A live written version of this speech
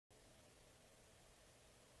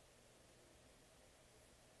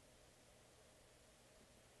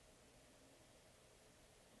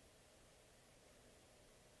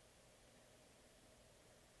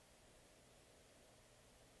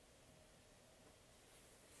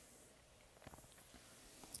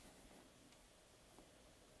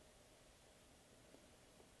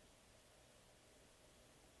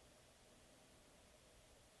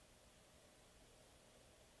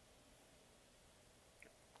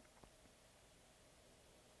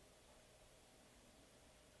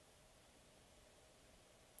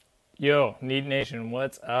Yo, Neat Nation,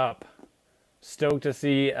 what's up? Stoked to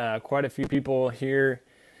see quite a few people here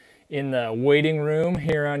in the waiting room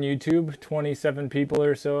here on YouTube. 27 people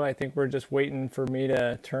or so. I think we're just waiting for me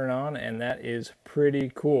to turn on, and that is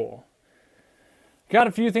pretty cool. Got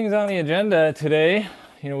a few things on the agenda today.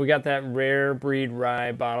 You know, we got that Rare Breed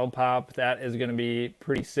Rye bottle pop. That is going to be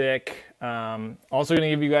pretty sick. Also going to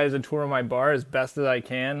give you guys a tour of my bar as best as I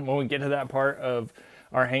can. When we get to that part of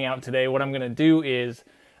our hangout today, what I'm going to do is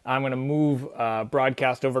I'm going to move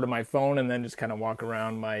broadcast over to my phone and then just kind of walk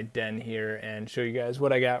around my den here and show you guys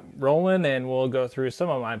what I got rolling, and we'll go through some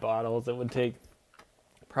of my bottles. It would take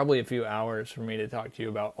probably a few hours for me to talk to you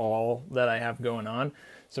about all that I have going on.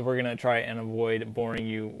 So we're going to try and avoid boring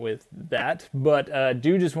you with that. But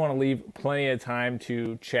do just want to leave plenty of time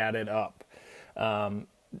to chat it up.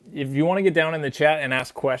 If you want to get down in the chat and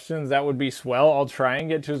ask questions, that would be swell. I'll try and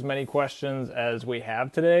get to as many questions as we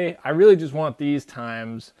have today. I really just want these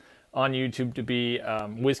times on YouTube to be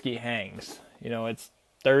whiskey hangs. You know, it's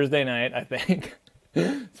Thursday night, I think.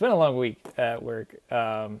 It's been a long week at work.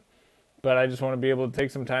 But I just want to be able to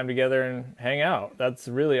take some time together and hang out. That's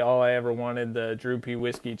really all I ever wanted the Drew P.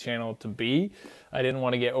 Whiskey channel to be. I didn't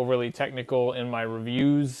want to get overly technical in my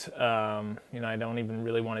reviews. You know, I don't even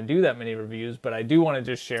really want to do that many reviews, but I do want to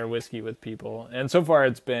just share whiskey with people. And so far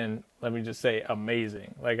it's been, let me just say,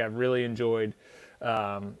 amazing. Like, I've really enjoyed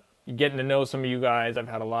getting to know some of you guys. I've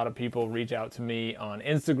had a lot of people reach out to me on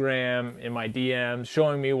Instagram, in my DMs,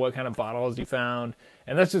 showing me what kind of bottles you found.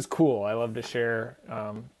 And that's just cool. I love to share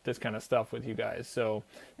this kind of stuff with you guys. So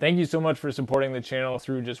thank you so much for supporting the channel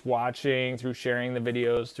through just watching, through sharing the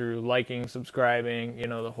videos, through liking, subscribing, you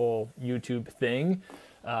know, the whole YouTube thing.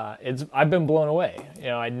 I've been blown away. You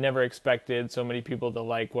know, I never expected so many people to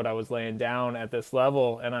like what I was laying down at this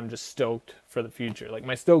level, and I'm just stoked for the future. Like,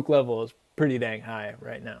 my stoke level is pretty dang high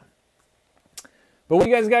right now. But what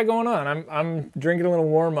you guys got going on? I'm drinking a little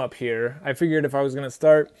warm up here. I figured if I was going to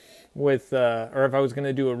start with, or if I was going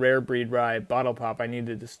to do a Rare Breed Rye bottle pop, I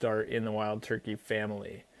needed to start in the Wild Turkey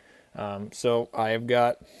family. So I've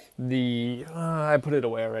got the, I put it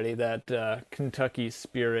away already, that Kentucky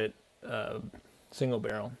Spirit single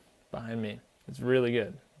barrel behind me. It's really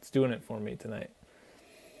good. It's doing it for me tonight.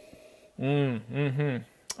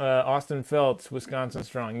 Austin Phelps, Wisconsin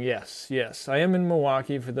Strong. Yes. I am in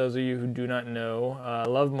Milwaukee, for those of you who do not know. I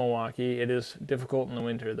love Milwaukee. It is difficult in the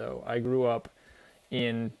winter, though. I grew up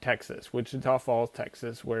in Texas, Wichita Falls,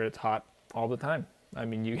 Texas, where it's hot all the time. I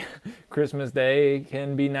mean, Christmas Day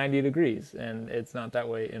can be 90 degrees, and it's not that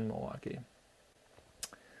way in Milwaukee.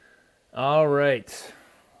 All right.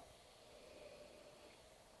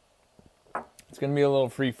 It's going to be a little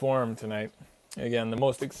free form tonight. Again, the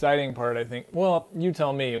most exciting part, I think, well, you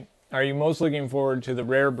tell me, are you most looking forward to the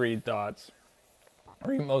Rare Breed thoughts?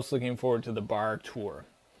 Or are you most looking forward to the bar tour?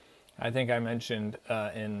 I think I mentioned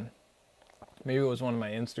in, maybe it was one of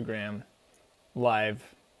my Instagram live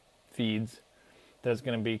feeds, that's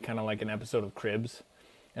going to be kind of like an episode of Cribs.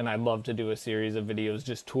 And I'd love to do a series of videos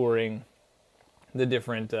just touring the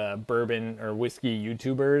different bourbon or whiskey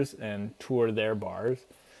YouTubers and tour their bars.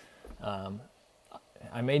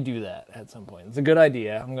 I may do that at some point. It's a good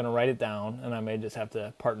idea. I'm going to write it down, and I may just have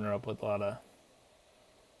to partner up with a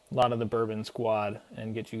lot of the bourbon squad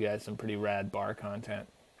and get you guys some pretty rad bar content.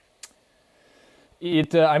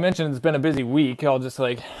 I mentioned it's been a busy week. I'll just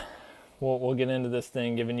we'll get into this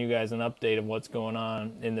thing, giving you guys an update of what's going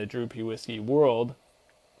on in the Drew P. Whiskey world.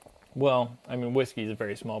 Well, I mean, whiskey is a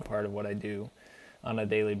very small part of what I do on a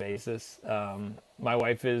daily basis. My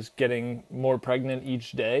wife is getting more pregnant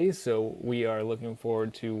each day, so we are looking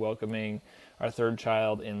forward to welcoming our third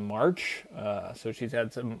child in March. So she's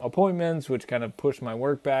had some appointments, which kind of pushed my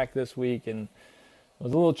work back this week, and it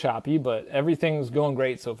was a little choppy, but everything's going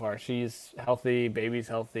great so far. She's healthy, baby's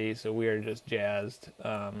healthy, so we are just jazzed,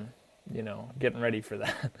 you know, getting ready for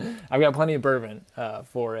that. I've got plenty of bourbon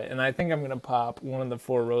for it, and I think I'm going to pop one of the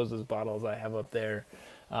Four Roses bottles I have up there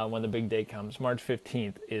when the big day comes. March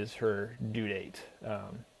 15th is her due date.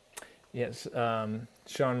 Yes,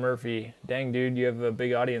 Sean Murphy, dang dude, you have a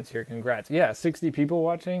big audience here. Congrats. Yeah, 60 people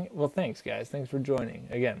watching. Well, thanks guys. Thanks for joining.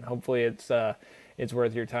 Again, hopefully it's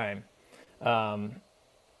worth your time.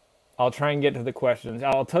 I'll try and get to the questions.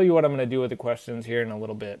 I'll tell you what I'm going to do with the questions here in a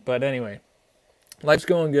little bit. But anyway, life's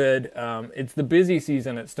going good. It's the busy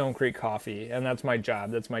season at Stone Creek Coffee, and that's my job.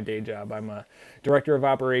 That's my day job. I'm a director of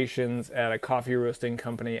operations at a coffee roasting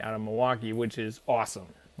company out of Milwaukee, which is awesome.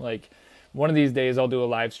 Like, one of these days I'll do a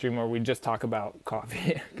live stream where we just talk about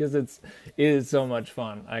coffee because it is so much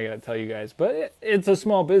fun, I gotta tell you guys. But it's a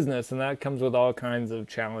small business, and that comes with all kinds of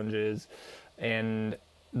challenges. And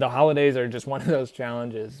the holidays are just one of those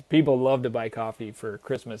challenges. People love to buy coffee for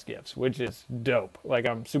Christmas gifts, which is dope. Like,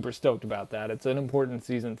 I'm super stoked about that. It's an important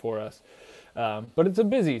season for us, but it's a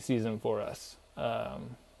busy season for us.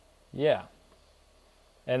 Yeah,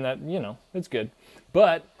 and that, you know, it's good.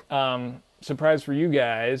 But surprise for you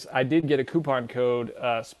guys, I did get a coupon code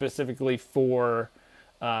specifically for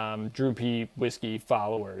Drew P whiskey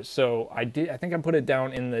followers. So I think I put it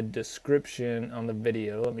down in the description on the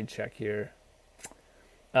video. Let me check here.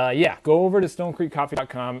 Yeah, go over to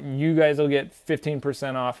stonecreekcoffee.com. You guys will get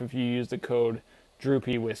 15% off if you use the code Drew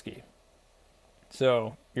P whiskey.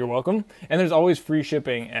 So you're welcome. And there's always free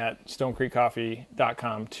shipping at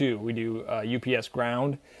stonecreekcoffee.com too. We do UPS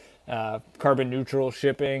ground, carbon neutral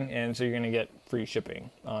shipping, and so you're going to get free shipping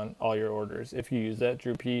on all your orders if you use that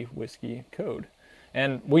Drew P whiskey code.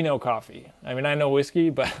 And we know coffee. I mean, I know whiskey,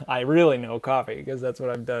 but I really know coffee because that's what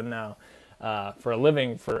I've done now for a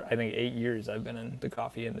living for, I think, 8 years I've been in the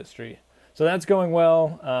coffee industry. So that's going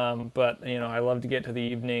well, but, you know, I love to get to the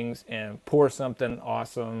evenings and pour something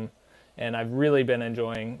awesome. And I've really been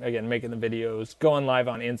enjoying, again, making the videos, going live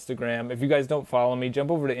on Instagram. If you guys don't follow me,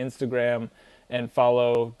 jump over to Instagram and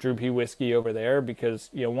follow Drew P Whiskey over there, because,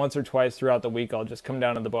 you know, once or twice throughout the week, I'll just come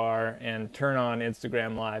down to the bar and turn on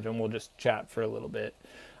Instagram Live and we'll just chat for a little bit.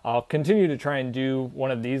 I'll continue to try and do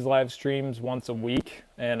one of these live streams once a week,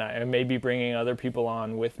 and I may be bringing other people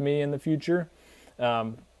on with me in the future.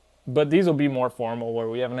 But these will be more formal where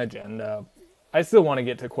we have an agenda. I still want to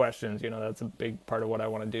get to questions, you know, that's a big part of what I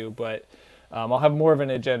want to do, but I'll have more of an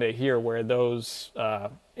agenda here where those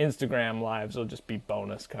Instagram lives will just be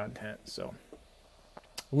bonus content. So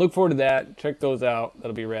look forward to that. Check those out.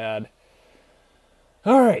 That'll be rad.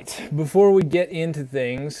 All right, before we get into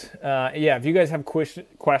things, yeah, if you guys have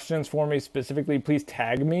questions for me specifically, please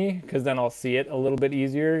tag me, because then I'll see it a little bit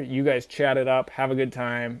easier. You guys chat it up, have a good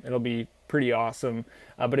time. It'll be pretty awesome.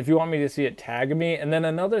 But if you want me to see it, tag me. And then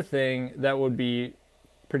another thing that would be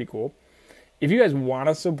pretty cool, if you guys want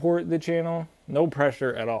to support the channel, no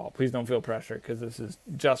pressure at all. Please don't feel pressure, because this is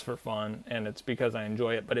just for fun and it's because I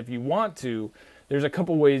enjoy it. But if you want to, there's a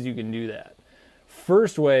couple ways you can do that.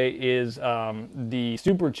 First way is the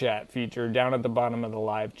super chat feature down at the bottom of the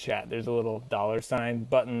live chat. There's a little $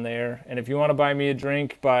 button there. And if you want to buy me a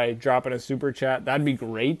drink by dropping a super chat, that'd be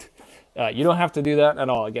great. You don't have to do that at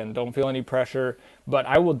all. Again, don't feel any pressure. But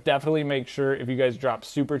I will definitely make sure if you guys drop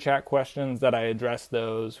super chat questions that I address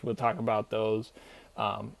those. We'll talk about those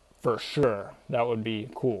for sure. That would be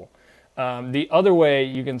cool. The other way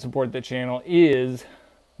you can support the channel is,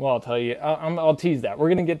 well, I'll tell you, I'll tease that. We're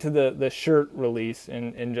going to get to the shirt release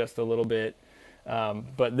in just a little bit.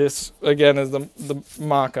 But this, again, is the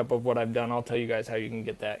mock-up of what I've done. I'll tell you guys how you can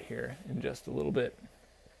get that here in just a little bit.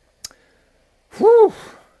 Whew!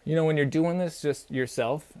 You know, when you're doing this just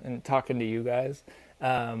yourself and talking to you guys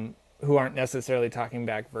who aren't necessarily talking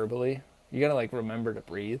back verbally, you got to, like, remember to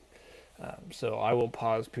breathe. So I will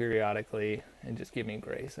pause periodically and just give me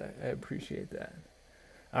grace. I appreciate that.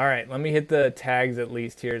 All right, let me hit the tags at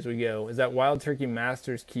least here as we go. Is that Wild Turkey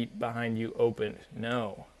Masters Keep behind you opened?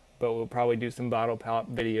 No, but we'll probably do some bottle pop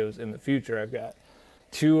videos in the future. I've got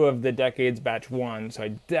 2 of the Decades Batch 1, so I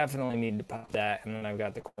definitely need to pop that. And then I've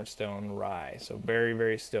got the Cornerstone Rye, so very,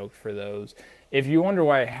 very stoked for those. If you wonder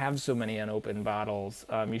why I have so many unopened bottles,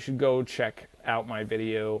 you should go check out my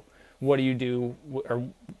video, what do you do, or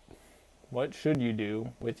what should you do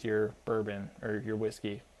with your bourbon or your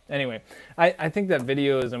whiskey? Anyway, I think that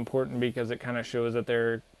video is important because it kind of shows that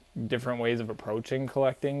there are different ways of approaching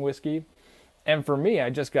collecting whiskey. And for me, I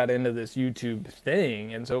just got into this YouTube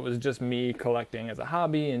thing, and so it was just me collecting as a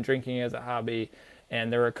hobby and drinking as a hobby.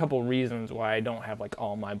 And there are a couple reasons why I don't have, like,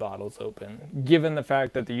 all my bottles open. Given the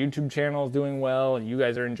fact that the YouTube channel is doing well and you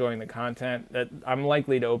guys are enjoying the content, that I'm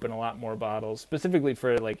likely to open a lot more bottles, specifically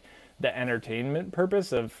for, like, the entertainment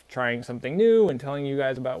purpose of trying something new and telling you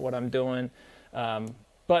guys about what I'm doing.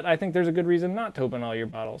 But I think there's a good reason not to open all your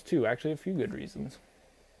bottles, too. Actually, a few good reasons.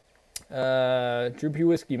 Drew P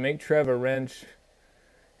Whiskey, make Trev a wrench.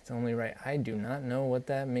 It's only right. I do not know what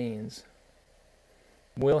that means.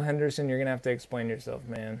 Will Henderson, you're going to have to explain yourself,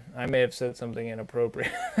 man. I may have said something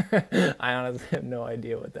inappropriate. I honestly have no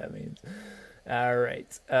idea what that means. All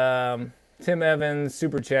right. Tim Evans,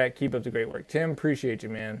 super chat. Keep up the great work. Tim, appreciate you,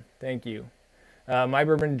 man. Thank you. My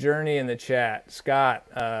Bourbon Journey in the chat. Scott,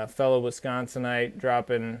 fellow Wisconsinite,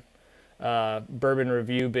 dropping bourbon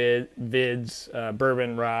review vids,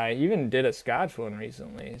 Bourbon Rye. Even did a Scotch one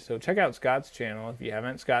recently. So check out Scott's channel if you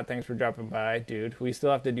haven't. Scott, thanks for dropping by. Dude, we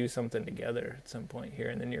still have to do something together at some point here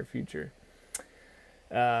in the near future.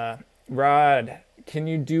 Rod, can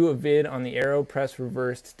you do a vid on the AeroPress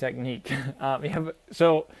reversed technique?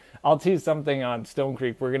 So I'll tease something on Stone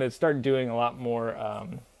Creek. We're going to start doing a lot more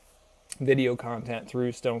video content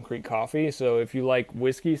through Stone Creek Coffee. So if you like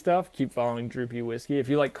whiskey stuff, keep following Droopy Whiskey. If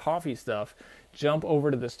you like coffee stuff, jump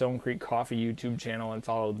over to the Stone Creek Coffee YouTube channel and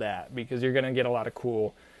follow that, because you're going to get a lot of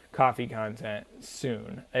cool coffee content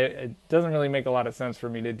soon. It doesn't really make a lot of sense for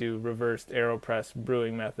me to do reversed AeroPress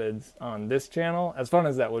brewing methods on this channel, as fun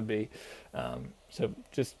as that would be. So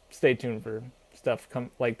just stay tuned for stuff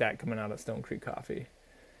like that coming out of Stone Creek Coffee.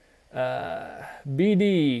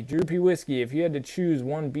 BD, Droopy Whiskey, if you had to choose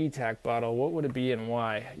one BTAC bottle, what would it be and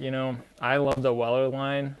why? You know, I love the Weller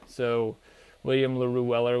line, so William LaRue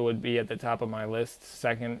Weller would be at the top of my list.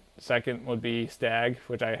 Second would be Stag,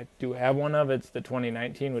 which I do have one of. It's the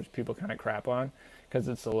 2019, which people kind of crap on because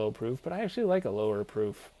it's the low proof, but I actually like a lower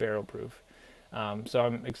proof, barrel proof. So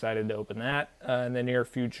I'm excited to open that. In the near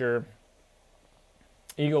future,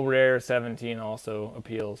 Eagle Rare 17 also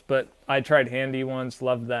appeals, but I tried Handy once,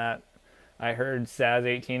 loved that. I heard Saz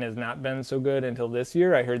 18 has not been so good until this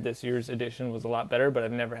year. I heard this year's edition was a lot better, but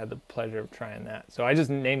I've never had the pleasure of trying that. So I just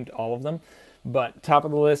named all of them. But top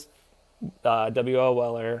of the list, WL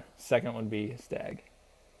Weller. Second would be Stag.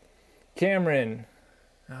 Cameron.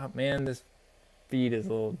 Oh man, this feed is a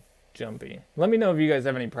little jumpy. Let me know if you guys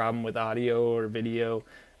have any problem with audio or video.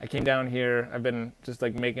 I came down here. I've been just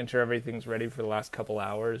like making sure everything's ready for the last couple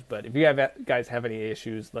hours. But if you guys have any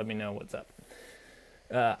issues, let me know what's up.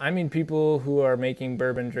 I mean people who are making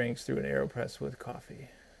bourbon drinks through an AeroPress with coffee.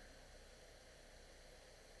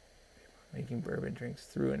 Making bourbon drinks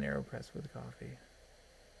through an AeroPress with coffee.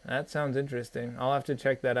 That sounds interesting. I'll have to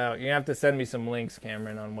check that out. You have to send me some links,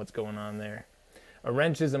 Cameron, on what's going on there. A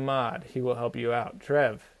wrench is a mod. He will help you out.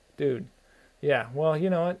 Trev, dude. Yeah, well, you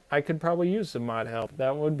know what? I could probably use some mod help.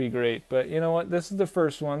 That would be great. But you know what? This is the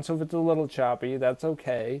first one, so if it's a little choppy, that's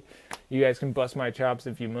okay. You guys can bust my chops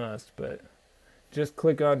if you must, but just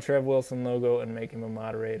click on Trev Wilson logo and make him a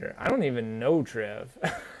moderator. I don't even know Trev.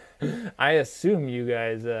 I assume you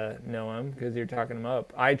guys know him because you're talking him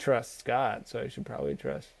up. I trust Scott, so I should probably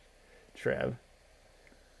trust Trev.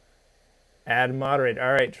 Add moderator.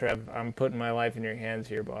 All right, Trev, I'm putting my life in your hands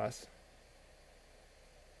here, boss.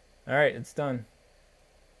 All right, it's done.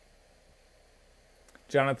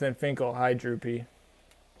 Jonathan Finkel. Hi, Droopy.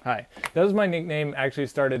 Hi. That was my nickname. Actually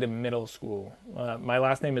started in middle school. My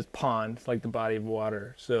last name is Pond, like the body of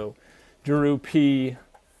water. So Droopy,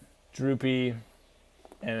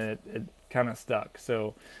 and it kind of stuck.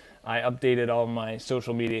 So I updated all my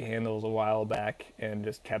social media handles a while back and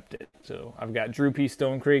just kept it. So I've got Droopy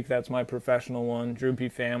Stone Creek, that's my professional one. Droopy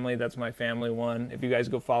Family, that's my family one. If you guys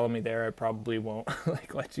go follow me there, I probably won't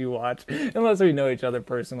like let you watch unless we know each other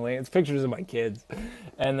personally. It's pictures of my kids.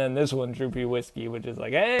 And then this one, Droopy Whiskey, which is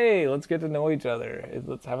like, hey, let's get to know each other.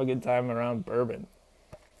 Let's have a good time around bourbon.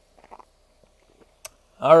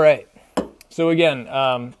 All right. So again,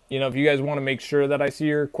 you know, if you guys want to make sure that I see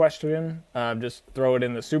your question, just throw it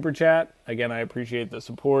in the super chat. Again, I appreciate the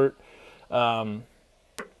support.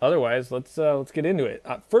 Otherwise, let's get into it.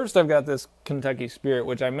 First, I've got this Kentucky Spirit,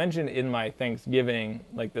 which I mentioned in my Thanksgiving,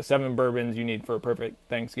 like the 7 bourbons you need for a perfect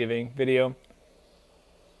Thanksgiving video.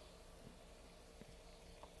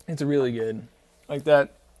 It's really good. Like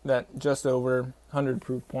that just over 100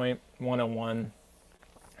 proof point, 101.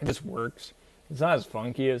 It just works. It's not as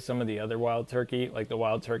funky as some of the other Wild Turkey, like the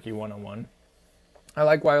Wild Turkey 101. I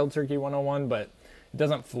like Wild Turkey 101, but it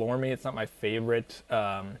doesn't floor me. It's not my favorite.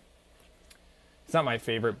 It's not my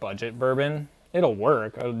favorite budget bourbon. It'll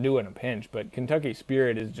work. I'll do it in a pinch, but Kentucky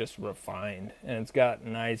Spirit is just refined, and it's got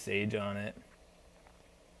nice age on it.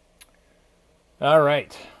 All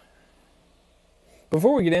right.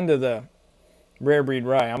 Before we get into the Rare Breed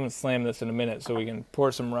Rye, I'm going to slam this in a minute so we can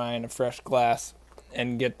pour some rye in a fresh glass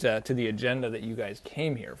and get to the agenda that you guys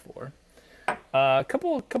came here for. A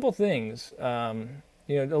couple things. You know,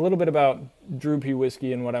 a little bit about Droopy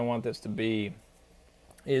Whiskey and what I want this to be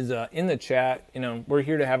is in the chat. You know, we're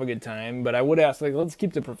here to have a good time, but I would ask, like, let's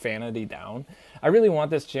keep the profanity down. I really want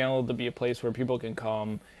this channel to be a place where people can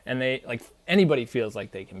come and they, like, anybody feels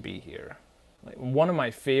like they can be here. Like, one of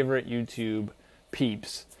my favorite YouTube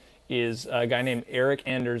peeps is a guy named Eric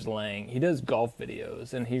Anders Lang. He does golf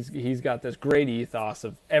videos, and he's got this great ethos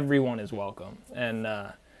of everyone is welcome, and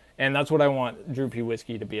that's what I want Droopy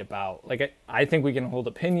Whiskey to be about. Like, I think we can hold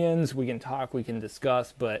opinions, we can talk, we can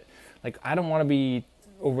discuss, but like, I don't want to be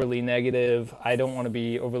overly negative, I don't want to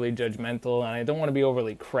be overly judgmental, and I don't want to be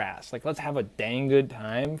overly crass. Like, let's have a dang good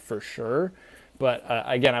time for sure, But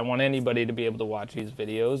again, I want anybody to be able to watch these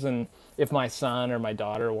videos, and if my son or my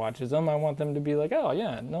daughter watches them, I want them to be like, oh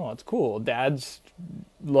yeah, no, it's cool. Dad's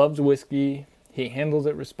loves whiskey. He handles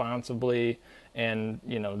it responsibly, and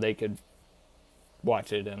you know, they could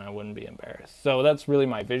watch it and I wouldn't be embarrassed. So that's really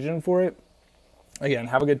my vision for it. Again,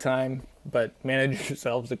 have a good time, but manage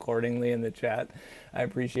yourselves accordingly in the chat. I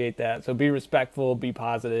appreciate that. So be respectful, be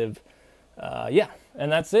positive. Yeah,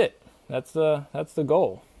 and that's it. That's the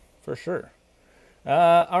goal for sure.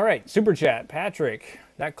 All right, super chat. Patrick,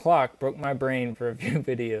 that clock broke my brain for a few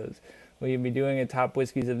videos. Will you be doing a top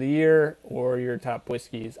whiskeys of the year or your top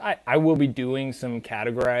whiskeys? I will be doing some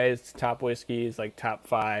categorized top whiskeys, like top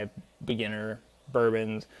 5 beginner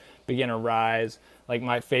bourbons, beginner ryes, like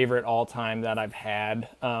my favorite all time that I've had.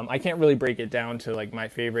 I can't really break it down to like my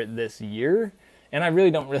favorite this year. And I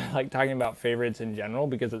really don't really like talking about favorites in general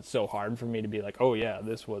because it's so hard for me to be like, oh yeah,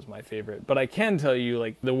 this was my favorite. But I can tell you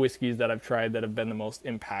like the whiskeys that I've tried that have been the most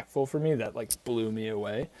impactful for me, that like blew me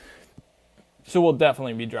away. So we'll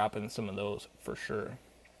definitely be dropping some of those for sure.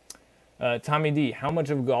 Tommy D, how much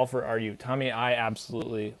of a golfer are you? Tommy, I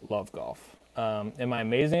absolutely love golf. Am I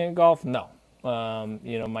amazing at golf? No.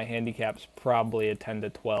 You know, my handicap's probably a 10 to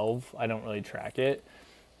 12. I don't really track it.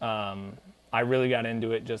 I really got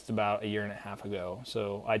into it just about a year and a half ago.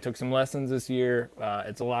 So I took some lessons this year.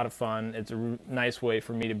 It's a lot of fun. It's a nice way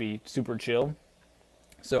for me to be super chill.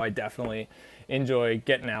 So I definitely enjoy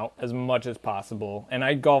getting out as much as possible. And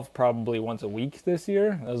I golf probably once a week this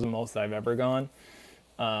year. That was the most I've ever gone.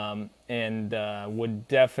 And would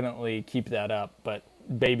definitely keep that up. But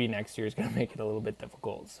baby next year is going to make it a little bit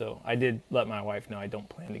difficult. So I did let my wife know I don't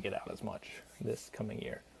plan to get out as much this coming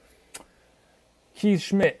year. Keith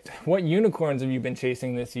Schmidt, what unicorns have you been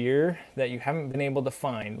chasing this year that you haven't been able to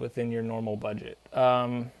find within your normal budget?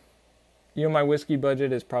 You know, my whiskey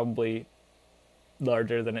budget is probably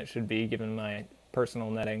larger than it should be given my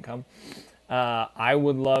personal net income. I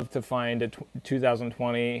would love to find a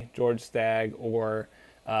 2020 George Stagg or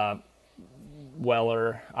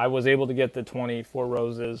Weller. I was able to get the 20 Four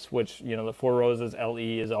Roses, which, you know, the Four Roses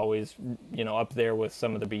LE is always, you know, up there with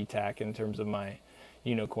some of the BTAC in terms of my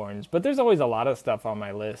unicorns. But there's always a lot of stuff on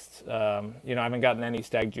my list. You know, I haven't gotten any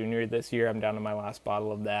Stag Junior this year. I'm down to my last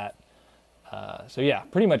bottle of that. So yeah,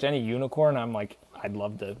 pretty much any unicorn, I'm like, I'd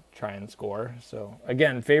love to try and score. So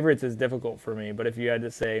again, favorites is difficult for me, but if you had to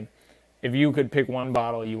say, if you could pick one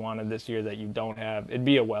bottle you wanted this year that you don't have, it'd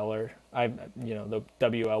be a Weller. You know, the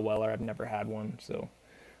WL Weller, I've never had one, so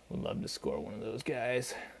would love to score one of those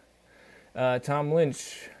guys. Tom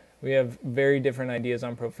Lynch, we have very different ideas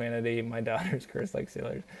on profanity. My daughter's curse like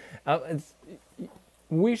sailors.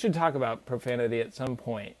 We should talk about profanity at some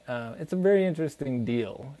point. It's a very interesting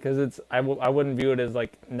deal because I wouldn't view it as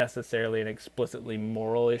like necessarily an explicitly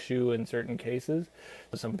moral issue in certain cases.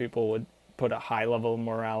 Some people would put a high level of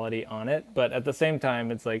morality on it, but at the same time,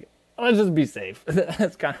 it's like, let's just be safe.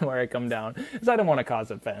 That's kind of where I come down, because I don't want to cause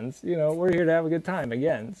offense. You know, we're here to have a good time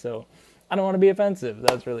again, so I don't want to be offensive.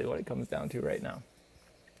 That's really what it comes down to right now.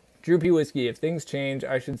 Drew P. Whiskey, if things change,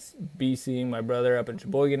 I should be seeing my brother up in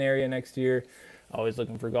Sheboygan area next year. Always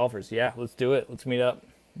looking for golfers. Yeah, let's do it. Let's meet up.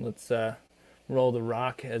 Let's roll the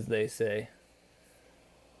rock, as they say.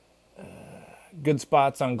 Good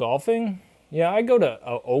spots on golfing. Yeah, I go to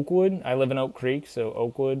Oakwood. I live in Oak Creek, so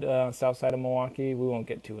Oakwood, south side of Milwaukee. We won't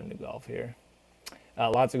get too into golf here.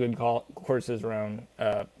 Lots of good courses around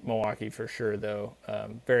Milwaukee for sure, though.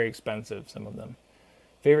 Very expensive, some of them.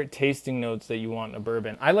 Favorite tasting notes that you want in a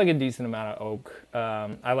bourbon? I like a decent amount of oak.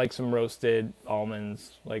 I like some roasted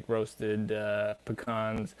almonds, like roasted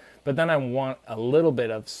pecans. But then I want a little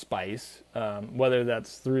bit of spice, whether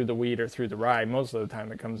that's through the wheat or through the rye. Most of the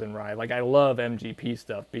time it comes in rye. Like I love MGP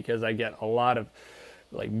stuff because I get a lot of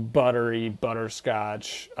like buttery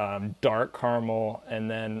butterscotch, dark caramel,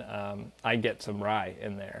 and then I get some rye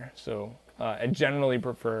in there. So I generally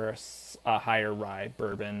prefer a higher rye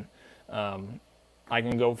bourbon. I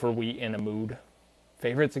can go for wheat in a mood.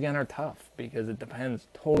 Favorites, again, are tough because it depends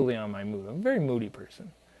totally on my mood. I'm a very moody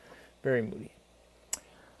person. Very moody.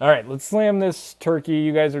 All right, let's slam this turkey.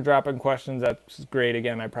 You guys are dropping questions. That's great.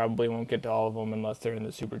 Again, I probably won't get to all of them unless they're in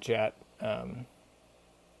the super chat.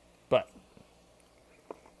 But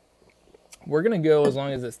we're going to go as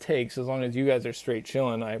long as this takes, as long as you guys are straight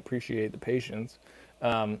chilling. I appreciate the patience.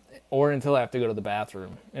 Or until I have to go to the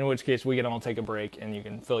bathroom, in which case we can all take a break and you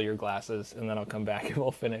can fill your glasses and then I'll come back and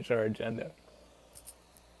we'll finish our agenda.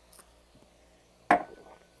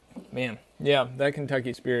 Man, yeah, that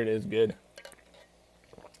Kentucky Spirit is good.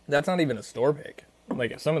 That's not even a store pick.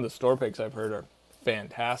 Like some of the store picks I've heard are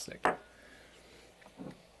fantastic.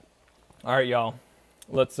 All right, y'all,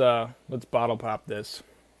 let's bottle pop this.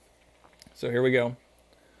 So here we go.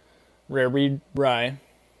 Rare Breed Rye,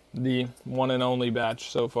 the one and only batch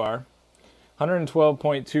so far.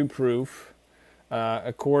 112.2 proof,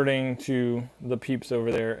 according to the peeps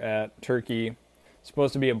over there at Turkey. It's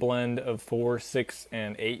supposed to be a blend of 4, 6,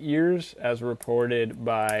 and 8 years, as reported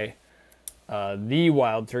by the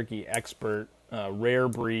wild turkey expert, Rare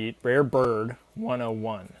Bird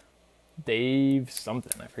 101. Dave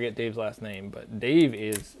something. I forget Dave's last name, but Dave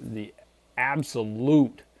is the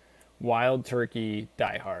absolute wild turkey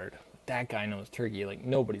diehard. That guy knows turkey like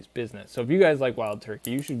nobody's business. So if you guys like wild turkey,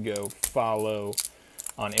 you should go follow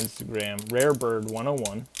on Instagram,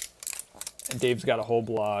 rarebird101. And Dave's got a whole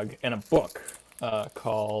blog and a book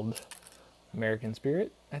called American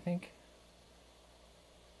Spirit, I think.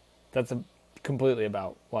 That's completely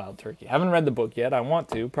about wild turkey. Haven't read the book yet. I want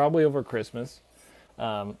to, probably over Christmas.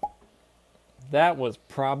 That was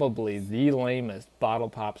probably the lamest bottle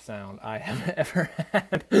pop sound I have ever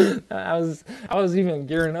had. I was even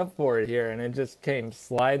gearing up for it here, and it just came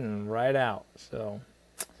sliding right out. So,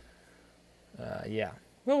 yeah.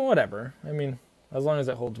 Well, whatever. I mean, as long as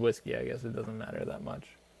it holds whiskey, I guess it doesn't matter that much.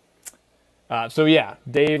 So yeah,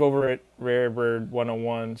 Dave over at Rare Bird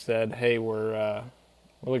 101 said, "Hey, we're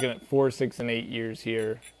looking at 4, 6, and 8 years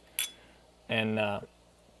here," and it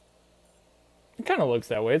kind of looks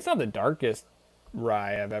that way. It's not the darkest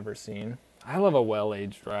rye I've ever seen. I love a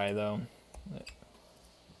well-aged rye, though.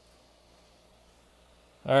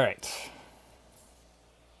 All right.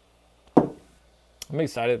 I'm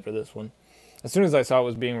excited for this one. As soon as I saw it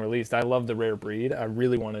was being released, I love the Rare Breed. I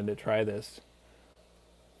really wanted to try this.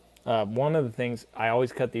 One of the things, I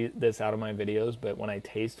always cut this out of my videos, but when I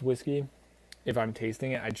taste whiskey, if I'm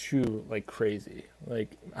tasting it, I chew like crazy.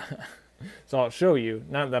 Like, so I'll show you,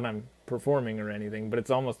 not that I'm performing or anything, but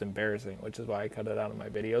it's almost embarrassing, which is why I cut it out of my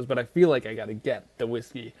videos. But I feel like I got to get the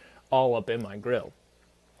whiskey all up in my grill.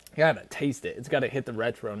 I got to taste it. It's got to hit the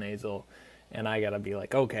retronasal, and I got to be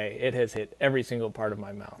like, okay, it has hit every single part of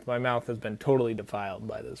my mouth. My mouth has been totally defiled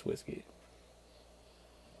by this whiskey.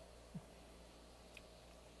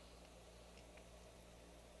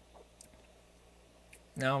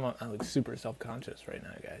 Now I'm like super self-conscious right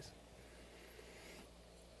now, guys.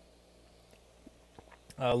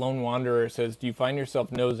 Lone Wanderer says, "Do you find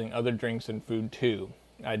yourself nosing other drinks and food too?"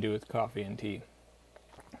 I do with coffee and tea.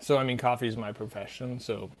 So, I mean, coffee is my profession,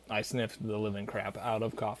 so I sniff the living crap out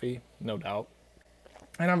of coffee, no doubt.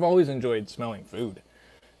 And I've always enjoyed smelling food.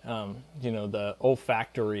 You know, the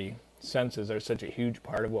olfactory senses are such a huge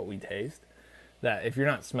part of what we taste that if you're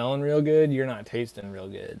not smelling real good, you're not tasting real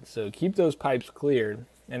good. So keep those pipes cleared.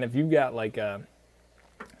 And if you've got like a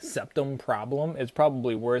septum problem, it's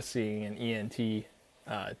probably worth seeing an ENT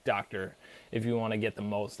doctor if you want to get the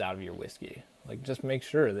most out of your whiskey. Like, just make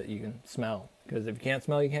sure that you can smell, because if you can't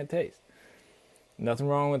smell, you can't taste. Nothing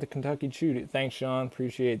wrong with the Kentucky Chew. Thanks, Sean.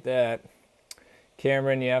 Appreciate that.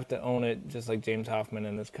 Cameron, you have to own it, just like James Hoffman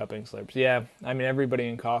and his cupping slips. Yeah, I mean, everybody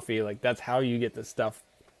in coffee, like, that's how you get the stuff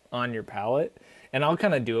on your palate. And I'll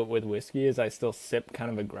kind of do it with whiskey, as I still sip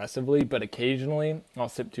kind of aggressively, but occasionally I'll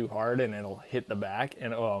sip too hard and it'll hit the back,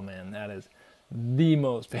 and oh man, that is the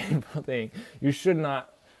most painful thing. You should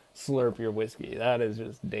not slurp your whiskey. That is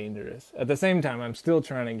just dangerous. At the same time, I'm still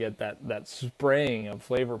trying to get that spraying of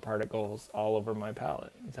flavor particles all over my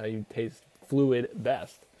palate. That's how you taste fluid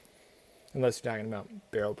best, unless you're talking about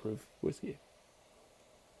barrel-proof whiskey.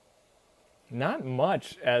 Not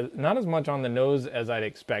as much on the nose as I'd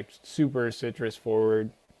expect. Super citrus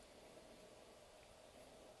forward.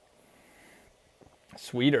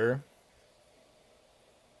 Sweeter.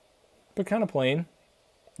 But kind of plain.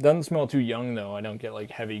 Doesn't smell too young though. I don't get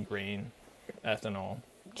like heavy grain ethanol.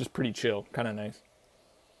 Just pretty chill. Kind of nice.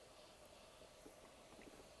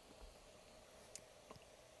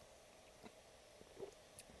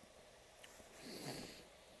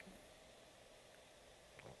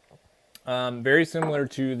 Very similar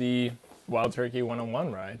to the Wild Turkey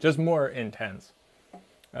 101 rye, just more intense.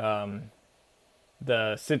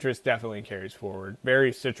 The citrus definitely carries forward.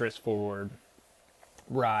 Very citrus forward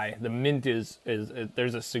rye. The mint is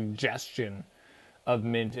there's a suggestion of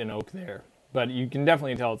mint and oak there, but you can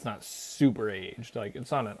definitely tell it's not super aged. Like,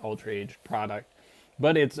 it's not an ultra aged product,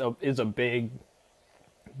 but it's a big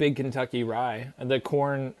Kentucky rye. The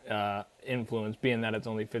corn influence, being that it's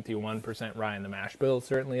only 51% rye in the mash bill, is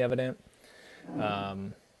certainly evident.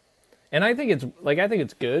 And I think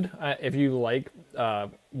it's good. If you like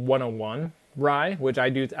 101 rye, which I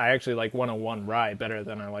do, I actually like 101 rye better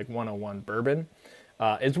than I like 101 bourbon.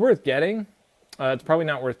 It's worth getting. It's probably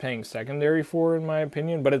not worth paying secondary for, in my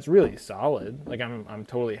opinion, but it's really solid. Like, I'm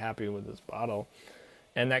totally happy with this bottle.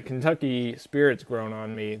 And that Kentucky Spirit's grown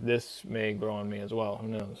on me. This may grow on me as well. Who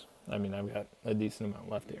knows? I mean, I've got a decent amount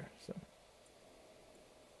left here, so.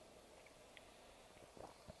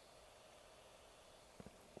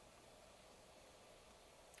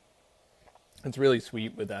 It's really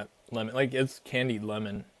sweet with that lemon. Like, it's candied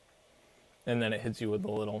lemon, and then it hits you with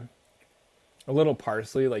a little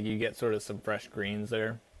parsley. Like, you get sort of some fresh greens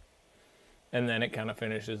there. And then it kind of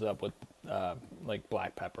finishes up with, like,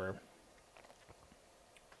 black pepper.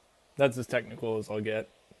 That's as technical as I'll get.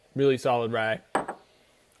 Really solid rye.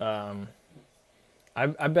 I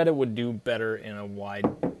bet it would do better in a wide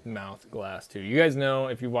mouth glass, too. You guys know,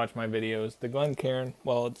 if you watch my videos, the Glencairn,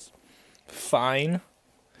 well, it's fine.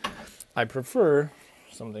 I prefer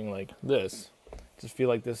something like this. Just feel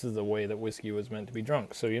like this is the way that whiskey was meant to be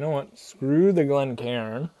drunk. So you know what? Screw the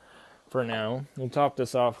Glencairn for now. We'll top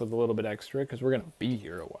this off with a little bit extra because we're going to be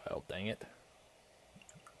here a while, dang it.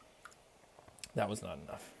 That was not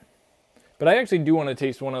enough. But I actually do want to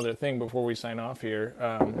taste one other thing before we sign off here.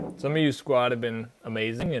 Some of you squad have been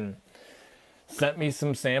amazing and sent me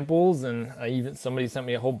some samples, and even somebody sent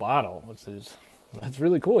me a whole bottle, which is... That's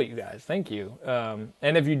really cool, you guys. Thank you.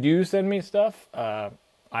 And if you do send me stuff,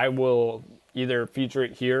 I will either feature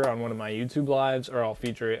it here on one of my YouTube lives, or I'll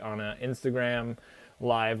feature it on an Instagram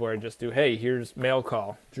live where I just do, hey, here's mail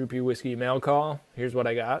call, Droopy Whiskey mail call. Here's what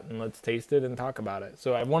I got, and let's taste it and talk about it.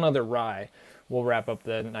 So I have one other rye we'll wrap up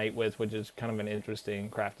the night with, which is kind of an interesting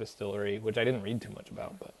craft distillery, which I didn't read too much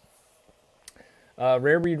about. But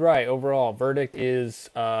Rare Breed Rye, overall, verdict is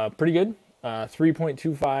pretty good.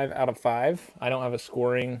 3.25 out of 5. I don't have a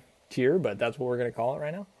scoring tier, but that's what we're going to call it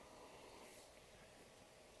right now.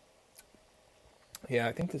 Yeah,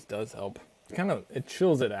 I think this does help. It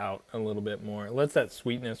chills it out a little bit more. It lets that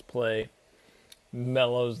sweetness play,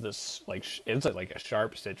 mellows this, like, it's like a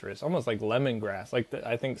sharp citrus, almost like lemongrass. Like,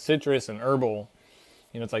 I think citrus and herbal,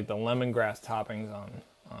 you know, it's like the lemongrass toppings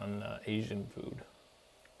on Asian food.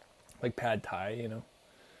 Like pad thai, you know.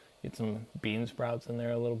 Get some bean sprouts in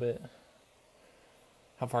there a little bit.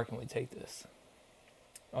 How far can we take this?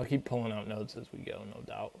 I'll keep pulling out notes as we go, no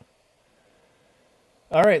doubt.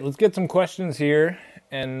 All right, let's get some questions here,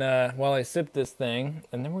 and while I sip this thing,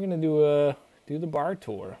 and then we're gonna do the bar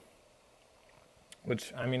tour.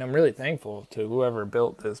 Which, I mean, I'm really thankful to whoever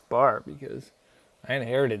built this bar, because I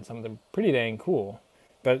inherited something pretty dang cool.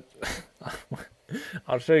 But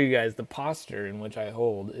I'll show you guys the posture in which I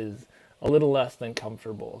hold is a little less than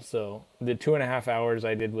comfortable. So the 2.5 hours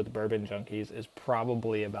I did with Bourbon Junkies is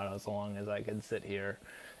probably about as long as I could sit here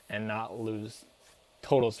and not lose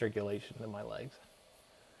total circulation in my legs.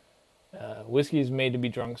 Whiskey is made to be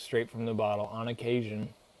drunk straight from the bottle on occasion.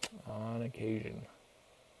 On occasion.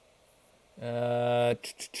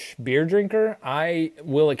 Beer drinker? I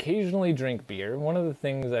will occasionally drink beer. One of the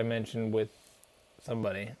things I mentioned with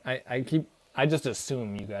somebody, I just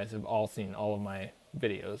assume you guys have all seen all of my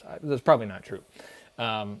videos. That's probably not true.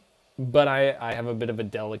 But I have a bit of a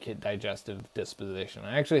delicate digestive disposition.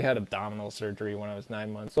 I actually had abdominal surgery when I was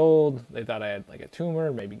 9 months old. They thought I had like a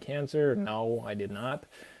tumor, maybe cancer. No, I did not.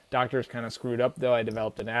 Doctors kind of screwed up though. I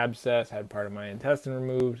developed an abscess, had part of my intestine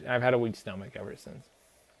removed. I've had a weak stomach ever since.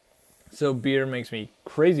 So beer makes me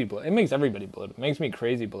crazy bloated. It makes everybody bloated. It makes me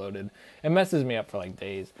crazy bloated. It messes me up for like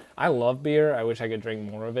days. I love beer. I wish I could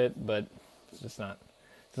drink more of it, but it's just not,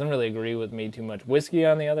 it doesn't really agree with me too much. Whiskey,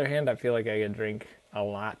 on the other hand, I feel like I could drink a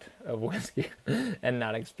lot of whiskey and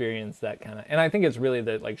not experience that kind of, and I think it's really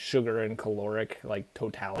the like sugar and caloric like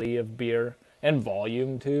totality of beer and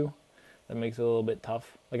volume too that makes it a little bit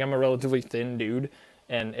tough. Like, I'm a relatively thin dude,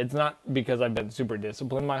 and it's not because I've been super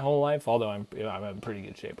disciplined my whole life, although I'm in pretty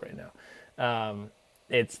good shape right now.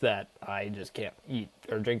 It's that I just can't eat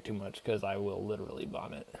or drink too much because I will literally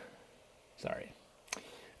vomit. Sorry.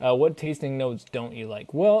 What tasting notes don't you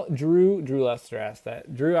like? Well, Drew Lester asked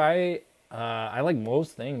that. Drew, I like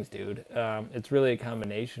most things, dude. It's really a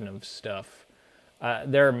combination of stuff.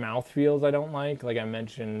 There are mouthfeels I don't like I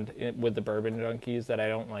mentioned with the Bourbon Junkies, that I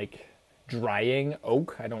don't like drying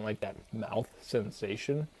oak. I don't like that mouth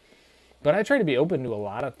sensation. But I try to be open to a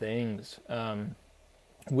lot of things.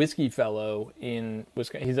 Whiskey Fellow in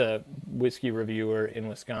Wisconsin, he's a whiskey reviewer in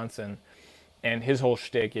Wisconsin, and his whole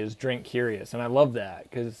shtick is drink curious. And I love that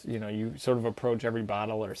because, you know, you sort of approach every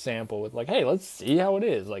bottle or sample with like, hey, let's see how it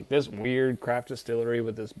is. Like, this weird craft distillery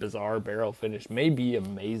with this bizarre barrel finish may be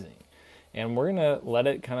amazing. And we're going to let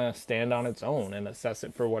it kind of stand on its own and assess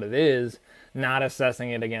it for what it is, not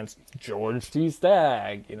assessing it against George T.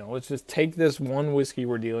 Stagg. You know, let's just take this one whiskey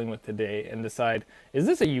we're dealing with today and decide, is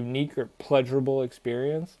this a unique or pleasurable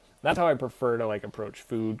experience? That's how I prefer to like approach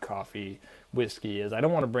food, coffee, whiskey, is I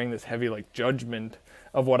don't want to bring this heavy like judgment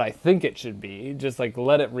of what I think it should be. Just like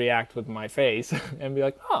let it react with my face and be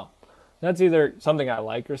like, oh, That's either something I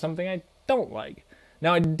like or something I don't like.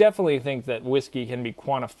 Now, I definitely think that whiskey can be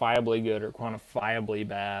quantifiably good or quantifiably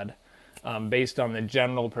bad based on the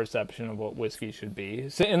general perception of what whiskey should be.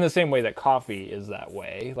 So in the same way that coffee is that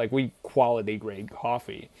way. Like, we quality grade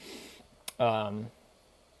coffee. But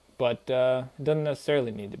it doesn't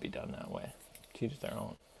necessarily need to be done that way. Teach their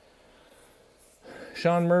own.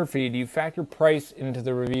 Sean Murphy, do you factor price into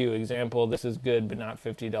the review? Example, this is good, but not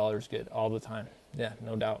 $50 good all the time. Yeah,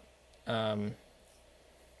 no doubt.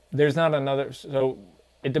 There's not another, so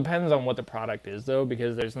it depends on what the product is though,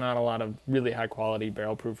 because there's not a lot of really high quality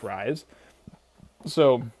barrel proof ryes.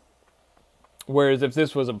 So, whereas if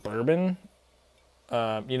this was a bourbon,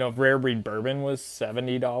 if Rare Breed bourbon was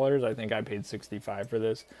 $70, I think I paid $65 for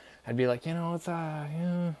this. I'd be like, it's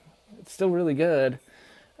still really good.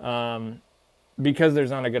 Because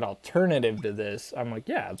there's not a good alternative to this, I'm like,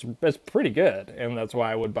 yeah, it's pretty good. And that's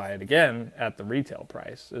why I would buy it again at the retail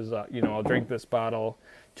price. I'll drink this bottle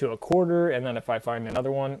to a quarter, and then if I find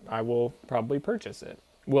another one, I will probably purchase it.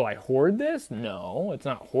 Will I hoard this? No, it's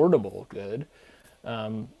not hoardable good.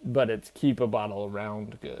 But it's keep a bottle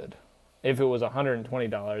around good. If it was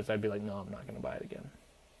 $120, I'd be like, no, I'm not going to buy it again.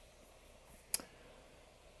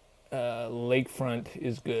 Lakefront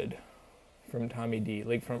is good. From Tommy D,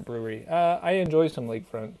 Lakefront Brewery. I enjoy some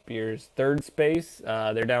Lakefront beers. Third Space,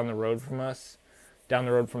 they're down the road from us, down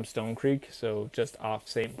the road from Stone Creek, so just off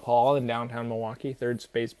St. Paul in downtown Milwaukee. Third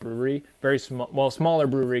Space Brewery, very smaller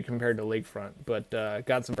brewery compared to Lakefront, but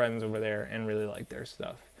got some friends over there and really like their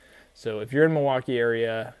stuff. So if you're in Milwaukee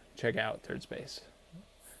area, check out Third Space.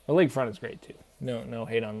 The Lakefront is great too. No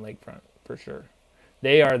hate on Lakefront for sure.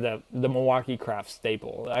 They are the Milwaukee craft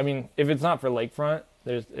staple. I mean, if it's not for Lakefront,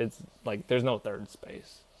 there's no Third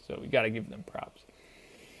Space. So we got to give them props.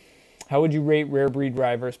 How would you rate Rare Breed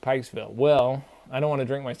Rye versus Pikesville? Well, I don't want to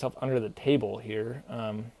drink myself under the table here.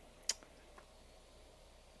 Hold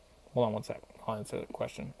on one second. I'll answer the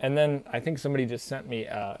question. And then I think somebody just sent me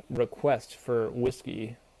a request for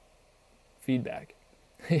whiskey feedback.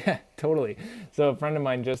 Yeah, totally. So a friend of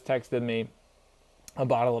mine just texted me a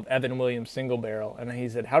bottle of Evan Williams single barrel, and he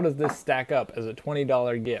said, how does this stack up as a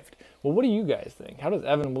 $20 gift? Well, what do you guys think? How does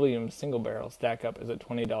Evan Williams single barrel stack up as a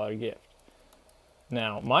 $20 gift?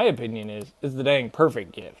 Now, my opinion is the dang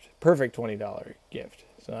perfect gift. Perfect $20 gift.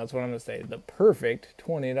 So that's what I'm going to say. The perfect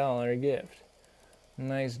 $20 gift.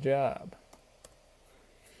 Nice job.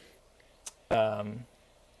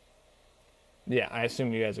 Yeah, I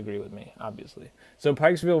assume you guys agree with me, obviously. So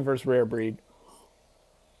Pikesville versus Rare Breed.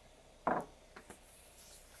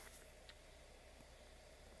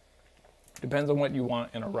 Depends on what you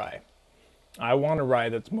want in a rye. I want a rye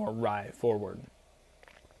that's more rye forward.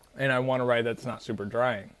 And I want a rye that's not super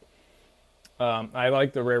drying. I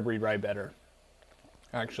like the Rare Breed Rye better,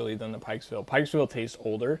 actually, than the Pikesville. Pikesville tastes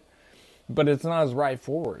older, but it's not as rye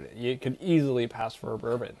forward. It could easily pass for a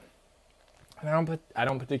bourbon. And I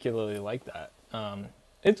don't particularly like that.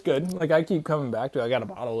 It's good. Like, I keep coming back to it. I got a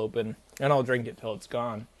bottle open, and I'll drink it till it's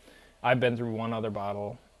gone. I've been through one other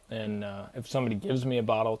bottle. And if somebody gives me a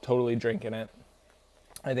bottle, totally drinking it.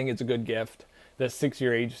 I think it's a good gift. The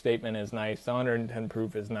 6-year age statement is nice. The 110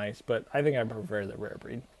 proof is nice, but I think I prefer the Rare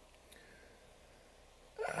Breed.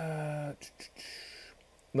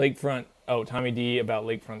 Lakefront. Oh, Tommy D about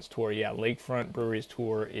Lakefront's tour. Yeah, Lakefront Brewery's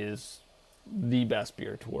tour is the best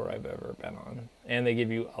beer tour I've ever been on. And they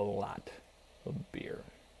give you a lot of beer.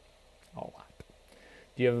 A lot.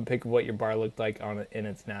 Do you have a pic of what your bar looked like in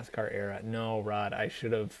its NASCAR era? No, Rod. I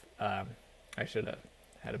should have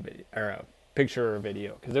had a video or a picture or a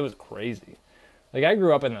video because it was crazy. Like, I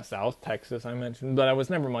grew up in the South, Texas, I mentioned, but I was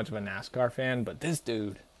never much of a NASCAR fan. But this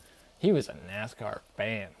dude, he was a NASCAR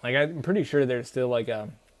fan. Like, I'm pretty sure there's still like a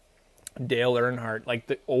Dale Earnhardt, like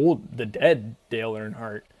the dead Dale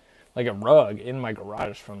Earnhardt, like a rug in my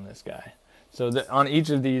garage from this guy. So on each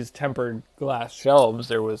of these tempered glass shelves,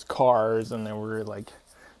 there was cars, and there were like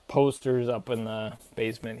posters up in the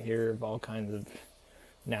basement here of all kinds of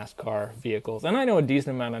NASCAR vehicles. And I know a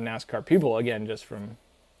decent amount of NASCAR people, again, just from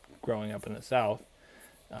growing up in the South.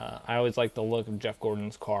 I always liked the look of Jeff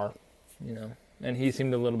Gordon's car, and he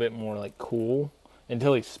seemed a little bit more like cool,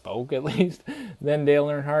 until he spoke at least, than Dale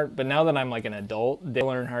Earnhardt. But now that I'm like an adult, Dale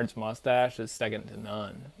Earnhardt's mustache is second to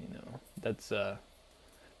none. That's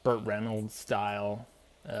Burt Reynolds style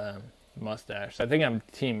mustache. I think I'm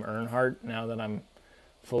Team Earnhardt now that I'm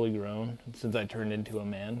fully grown, since I turned into a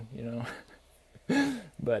man,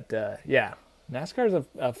 But yeah, NASCAR's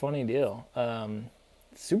a funny deal.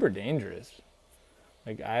 Super dangerous.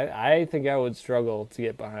 Like, I think I would struggle to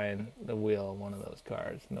get behind the wheel of one of those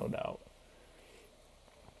cars, no doubt.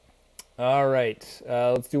 All right,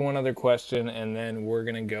 let's do one other question, and then we're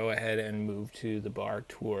gonna go ahead and move to the bar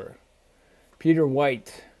tour. Peter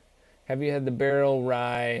White, have you had the barrel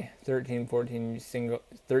rye 13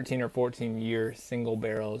 or 14 year single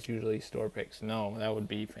barrels, usually store picks? No, that would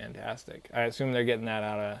be fantastic. I assume they're getting that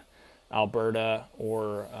out of Alberta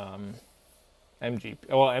or MGP.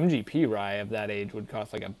 Well, MGP rye of that age would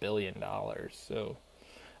cost like $1 billion. So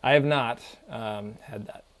I have not had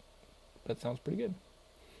that. That sounds pretty good.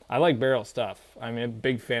 I like barrel stuff. I'm a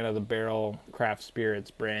big fan of the Barrel Craft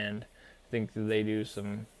Spirits brand. I think that they do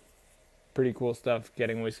some pretty cool stuff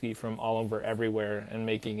getting whiskey from all over everywhere and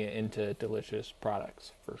making it into delicious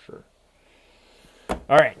products for sure.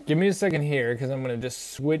 All right, give me a second here because I'm going to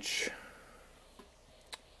just switch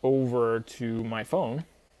over to my phone.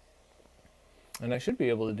 And I should be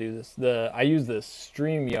able to do this. I use the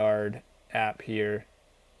StreamYard app here.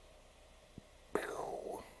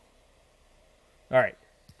 All right,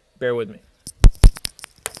 bear with me.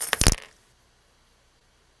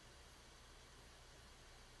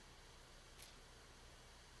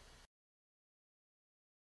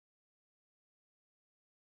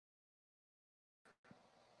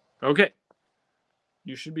 Okay,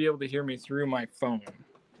 you should be able to hear me through my phone.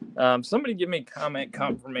 Somebody give me comment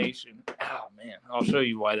confirmation. Oh man, I'll show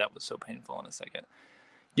you why that was so painful in a second.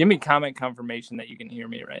 Give me comment confirmation that you can hear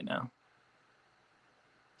me right now.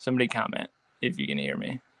 Somebody comment if you can hear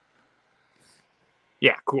me.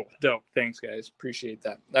 Yeah, cool. Dope. Thanks, guys. Appreciate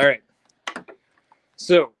that. All right.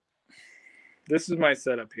 So, this is my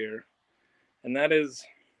setup here, and that is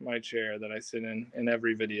my chair that I sit in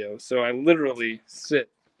every video. So, I literally sit,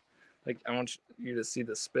 like, I want you to see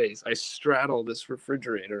the space. I straddle this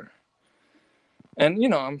refrigerator. And,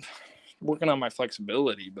 I'm working on my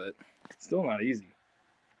flexibility, but it's still not easy.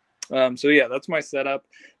 So yeah, that's my setup.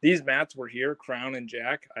 These mats were here, Crown and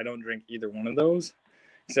Jack. I don't drink either one of those,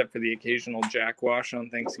 except for the occasional Jack wash on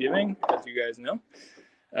Thanksgiving, as you guys know.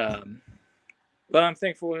 But I'm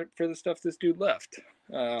thankful for the stuff this dude left.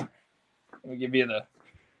 Let me give you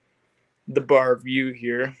the bar view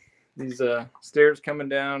here. These stairs coming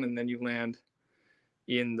down, and then you land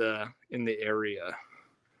in the area.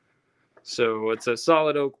 So it's a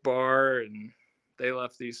solid oak bar, and they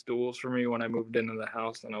left these stools for me when I moved into the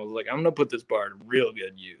house, and I was like, I'm gonna put this bar to real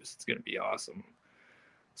good use. It's gonna be awesome.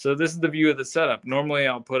 So this is the view of the setup. Normally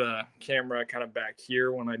I'll put a camera kind of back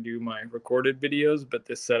here when I do my recorded videos, but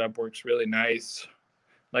this setup works really nice.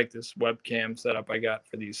 Like this webcam setup I got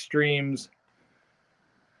for these streams.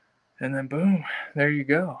 And then boom, there you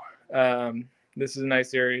go. This is a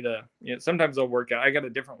nice area to, sometimes I'll work out. I got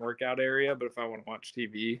a different workout area, but if I want to watch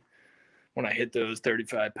TV, when I hit those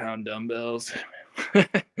 35-pound dumbbells.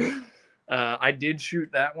 I did shoot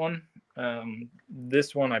that one.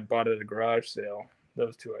 This one I bought at a garage sale.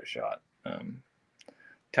 Those two I shot.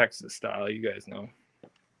 Texas style, you guys know.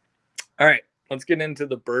 All right, let's get into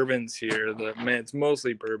the bourbons here. It's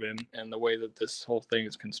mostly bourbon, and the way that this whole thing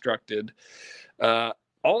is constructed.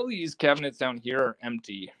 All these cabinets down here are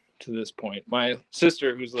empty to this point. My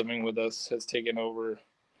sister, who's living with us, has taken over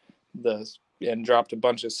and dropped a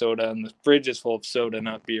bunch of soda, and the fridge is full of soda,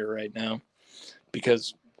 not beer right now,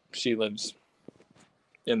 because she lives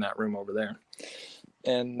in that room over there.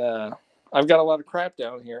 And I've got a lot of crap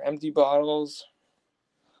down here. Empty bottles.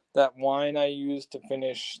 That wine I used to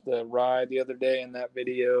finish the rye the other day in that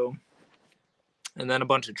video. And then a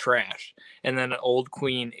bunch of trash. And then an old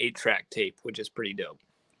Queen 8-track tape, which is pretty dope.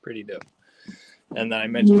 Pretty dope. And then I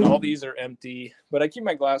mentioned all these are empty, but I keep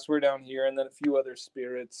my glassware down here, and then a few other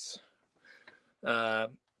spirits.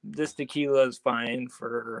 This tequila is fine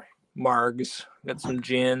for margs. Got some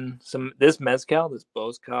gin, this mezcal, this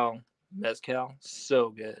Boscal mezcal, so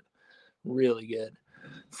good, really good.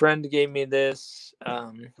 Friend gave me this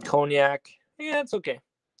cognac. Yeah, it's okay.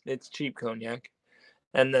 It's cheap cognac.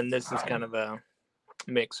 And then this is kind of a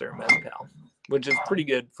mixer mezcal, which is pretty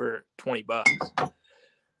good for $20.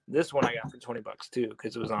 This one I got for $20 too,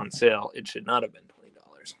 because it was on sale. It should not have been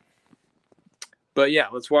 $20. But yeah,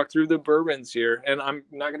 let's walk through the bourbons here. And I'm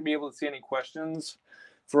not going to be able to see any questions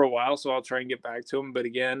for a while, so I'll try and get back to them. But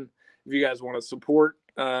again, if you guys want to support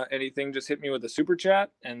anything, just hit me with a super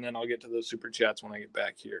chat, and then I'll get to those super chats when I get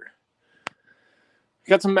back here.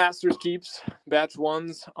 Got some Master's Keeps, batch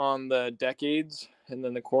ones on the decades, and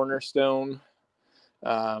then the Cornerstone.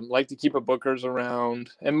 Like to keep a Booker's around.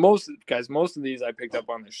 And most of these I picked up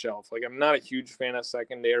on the shelf. Like, I'm not a huge fan of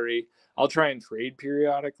secondary. I'll try and trade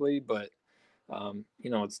periodically, but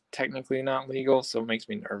it's technically not legal, so it makes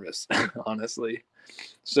me nervous, honestly.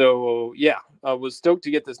 So yeah, I was stoked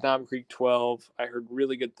to get this Knob Creek 12. I heard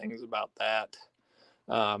really good things about that.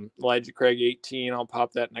 Elijah Craig 18. I'll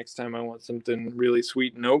pop that next time I want something really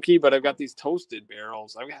sweet and oaky. But I've got these toasted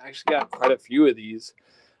barrels. I've actually got quite a few of these,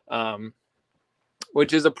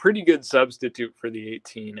 which is a pretty good substitute for the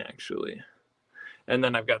 18, actually. And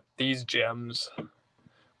then I've got these gems,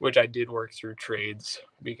 which I did work through trades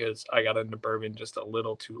because I got into bourbon just a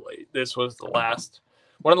little too late. This was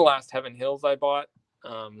one of the last Heaven Hills I bought.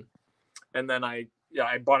 And then I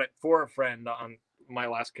bought it for a friend on my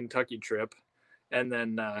last Kentucky trip. And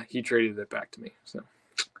then he traded it back to me. So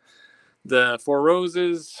the Four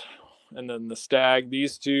Roses and then the Stag,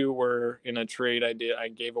 these two were in a trade I did. I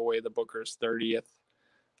gave away the Booker's 30th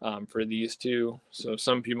for these two. So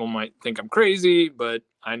some people might think I'm crazy, but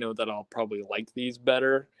I know that I'll probably like these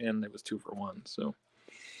better. And it was 2 for 1. So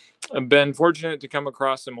I've been fortunate to come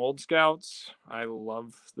across some Old Scouts. I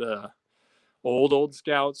love the old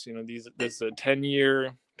Scouts. You know, this is a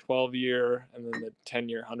 10-year, 12-year, and then the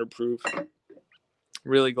 10-year 100 proof.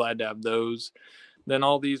 Really glad to have those. Then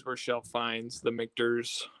all these were shelf finds. The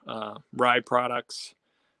Michter's, rye products,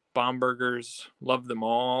 Bombergers. Love them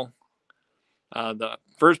all. The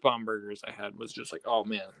first Bombergers I had was just like, oh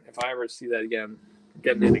man, if I ever see that again,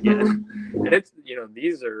 getting it again. And it's, you know,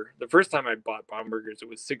 these are the first time I bought Bombergers, it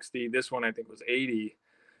was 60. This one I think was 80.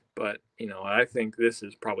 But, you know, I think this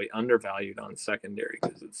is probably undervalued on secondary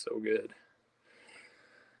because it's so good.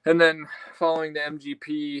 And then following the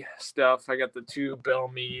MGP stuff, I got the 2 Bell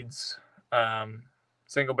Meads,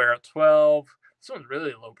 single barrel 12. This one's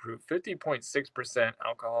really low proof, 50.6%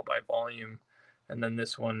 alcohol by volume. And then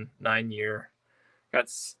this one, 9-year.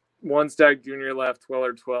 Got 1 Stag Junior left,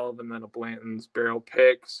 Weller 12, and then a Blanton's barrel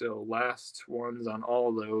pick. So last ones on all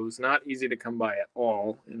of those. Not easy to come by at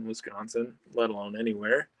all in Wisconsin, let alone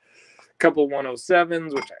anywhere. Couple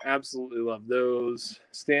 107s, which I absolutely love those.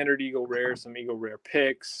 Standard Eagle Rare, some Eagle Rare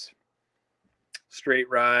picks. Straight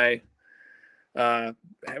rye.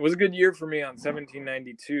 It was a good year for me on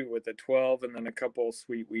 1792 with a 12 and then a couple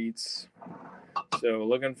sweet wheats. So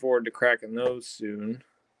looking forward to cracking those soon.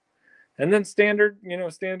 And then standard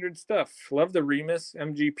stuff. Love the Remus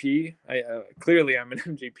MGP. Clearly I'm an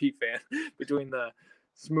MGP fan between the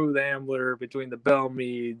Smooth Ambler, between the Bell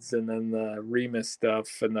Meads and then the Remus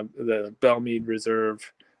stuff and the Bell Mead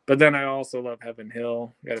Reserve. But then I also love Heaven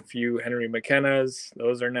Hill. Got a few Henry McKenna's.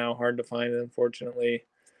 Those are now hard to find, unfortunately.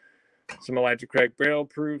 Some Elijah Craig barrel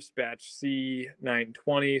proofs, batch C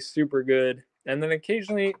 920, super good. And then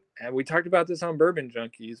occasionally, and we talked about this on Bourbon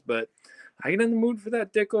Junkies, but I get in the mood for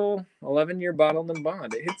that Dickel 11-year bottled and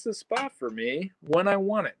bond. It hits the spot for me when I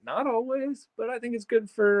want it. Not always, but I think it's good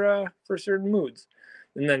for certain moods.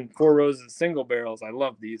 And then Four Roses single barrels. I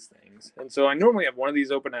love these things. And so I normally have one of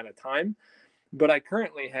these open at a time, but I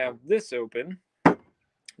currently have this open,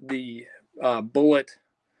 the Bullet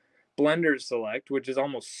Blenders Select, which is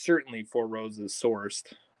almost certainly Four Roses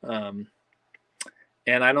sourced. And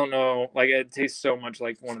I don't know, like it tastes so much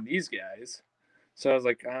like one of these guys. So I was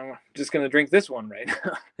like, I'm just going to drink this one right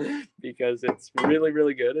now because it's really,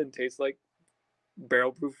 really good and tastes like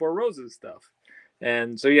barrel proof Four Roses stuff.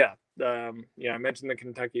 And so, yeah, I mentioned the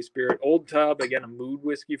Kentucky Spirit Old Tub, again, a mood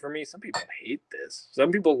whiskey for me. Some people hate this.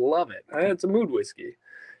 Some people love it. It's a mood whiskey.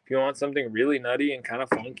 If you want something really nutty and kind of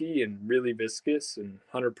funky and really viscous and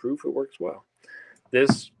 100 proof, it works well.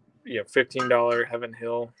 This, $15 Heaven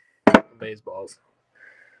Hill baseballs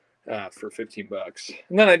for $15.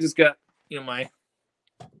 And then I just got, my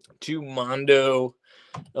 2 Mondo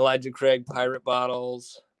Elijah Craig Pirate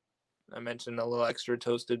bottles. I mentioned a little extra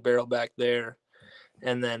toasted barrel back there.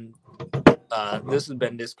 And then this has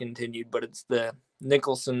been discontinued, but it's the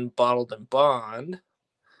Nicholson Bottled and Bond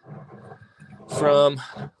from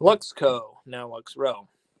Luxco, now Lux Row.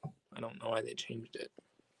 I don't know why they changed it.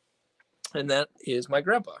 And that is my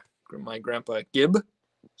grandpa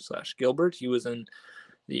Gib/Gilbert. He was in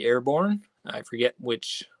the Airborne. I forget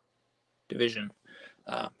which division.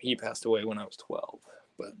 He passed away when I was 12,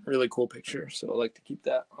 but really cool picture. So I like to keep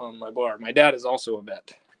that on my bar. My dad is also a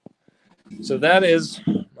vet. So that is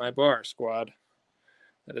my bar, squad.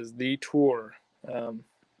 That is the tour. For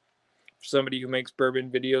somebody who makes bourbon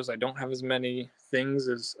videos, I don't have as many things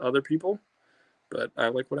as other people, but I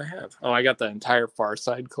like what I have. Oh, I got the entire Far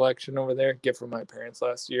Side collection over there. Gift from my parents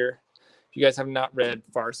last year. If you guys have not read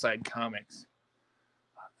Far Side comics,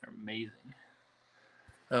 they're amazing.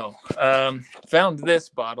 Found this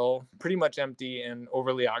bottle pretty much empty and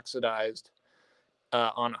overly oxidized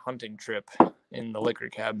on a hunting trip in the liquor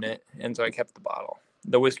cabinet, and so I kept the bottle.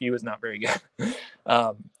 The whiskey was not very good.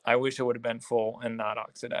 I wish it would have been full and not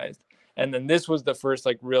oxidized. And then this was the first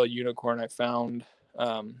real unicorn I found,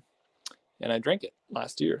 and I drank it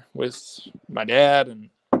last year with my dad and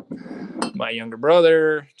my younger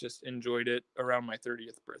brother just enjoyed it around my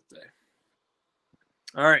 30th birthday.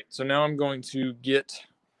 All right, so now I'm going to get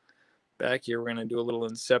back here. We're going to do a little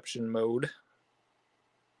inception mode.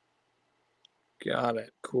 Got it.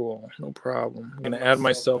 Cool. No problem. I'm going to add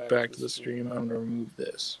myself back to the stream. I'm going to remove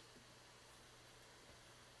this.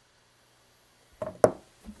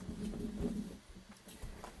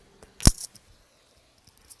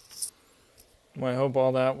 Well, I hope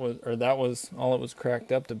all that was all it was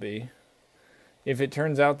cracked up to be. If it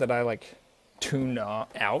turns out that I like tuned out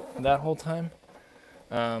that whole time,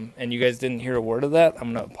 and you guys didn't hear a word of that,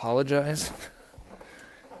 I'm gonna apologize.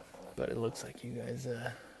 But it looks like you guys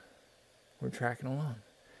were tracking along.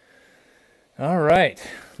 All right,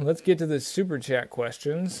 let's get to the super chat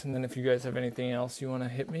questions, and then if you guys have anything else you want to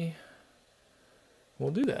hit me, we'll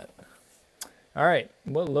do that. All right,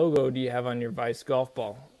 what logo do you have on your Vice golf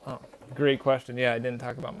ball? Oh, great question. Yeah, I didn't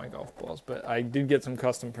talk about my golf balls, but I did get some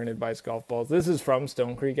custom printed Vice golf balls. This is from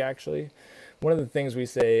Stone Creek, actually. One of the things we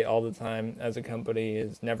say all the time as a company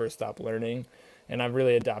is never stop learning, and I've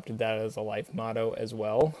really adopted that as a life motto as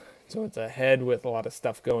well. So it's a head with a lot of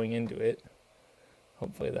stuff going into it.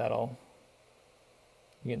 Hopefully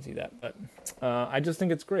you can see that, but I just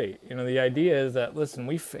think it's great. You know, the idea is that, listen,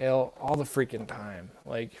 we fail all the freaking time.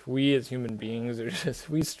 Like, we as human beings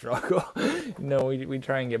we struggle. You know, we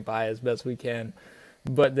try and get by as best we can.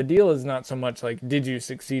 But the deal is not so much like, did you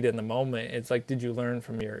succeed in the moment? It's like, did you learn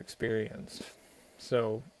from your experience?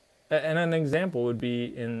 So, and an example would be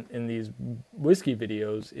in these whiskey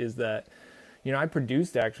videos is that, you know, I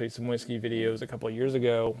produced actually some whiskey videos a couple of years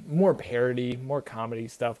ago, more parody, more comedy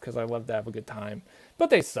stuff, because I love to have a good time.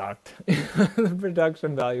 But they sucked. The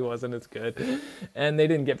production value wasn't as good, and they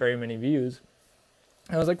didn't get very many views.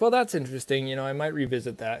 I was like, well, that's interesting. You know, I might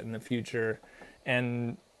revisit that in the future.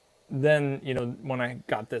 And then, you know, when I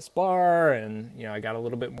got this bar and, you know, I got a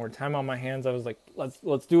little bit more time on my hands, I was like,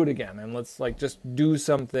 let's do it again. And let's like just do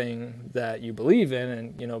something that you believe in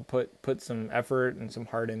and, you know, put some effort and some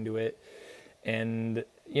heart into it. And,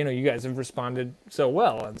 you know, you guys have responded so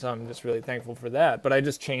well, and so I'm just really thankful for that. But I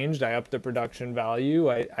just changed. I upped the production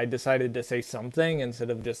value. I decided to say something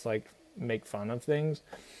instead of just, like, make fun of things.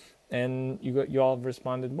 And you all have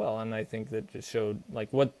responded well, and I think that just showed,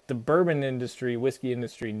 like, what the bourbon industry, whiskey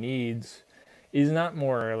industry needs is not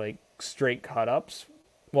more, like, straight cut-ups.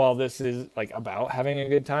 While this is, like, about having a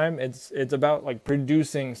good time, it's about, like,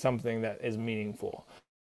 producing something that is meaningful,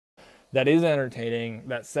 that is entertaining,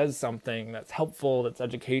 that says something, that's helpful, that's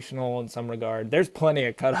educational in some regard. There's plenty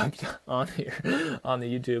of cut-ups on here, on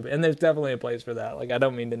the YouTube, and there's definitely a place for that. Like, I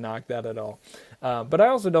don't mean to knock that at all. But I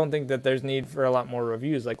also don't think that there's need for a lot more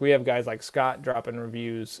reviews. Like, we have guys like Scott dropping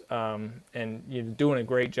reviews, and you know, doing a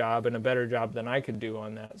great job and a better job than I could do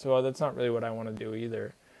on that. So that's not really what I want to do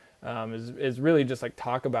either. Is really just like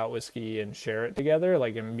talk about whiskey and share it together,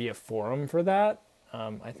 like, and be a forum for that.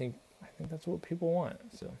 I think that's what people want,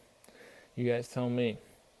 so. You guys tell me.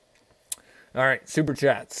 All right, super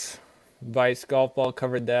chats. Vice golf ball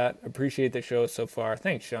covered that. Appreciate the show so far.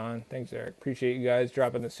 Thanks, Sean. Thanks, Eric. Appreciate you guys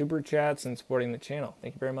dropping the super chats and supporting the channel.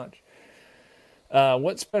 Thank you very much.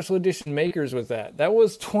 What special edition makers was that? That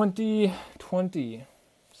was 2020.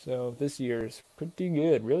 So this year's pretty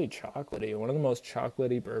good. Really chocolatey. One of the most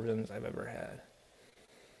chocolatey bourbons I've ever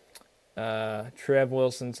had. Trev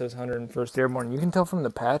Wilson says 101st Airborne. You can tell from the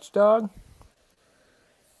patch, dog.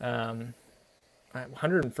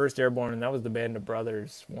 101st Airborne, and that was the Band of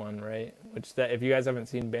Brothers one, right? Which, that, if you guys haven't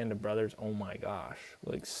seen Band of Brothers, oh my gosh,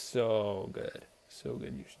 like, so good. So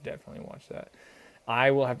good. You should definitely watch that.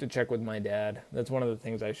 I will have to check with my dad. That's one of the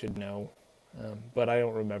things I should know, but I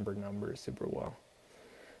don't remember numbers super well.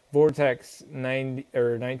 Vortex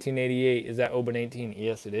 1988, is that Oban 18?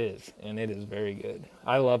 Yes, it is, and it is very good.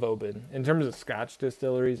 I love Oban. In terms of Scotch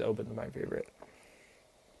distilleries, Oban's my favorite.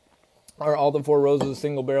 Are all the Four Roses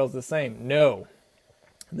single barrels the same? No,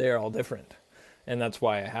 they're all different, and that's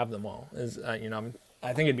why I have them all. You know,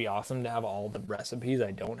 I think it'd be awesome to have all the recipes.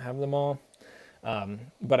 I don't have them all,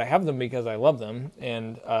 but I have them because I love them,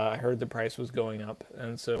 and I heard the price was going up,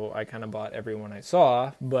 and so I kind of bought every one I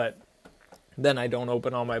saw. But then I don't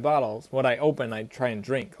open all my bottles. What I open, I try and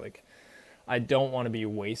drink. Like, I don't want to be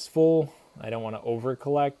wasteful. I don't want to over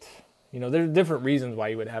collect. You know, there's different reasons why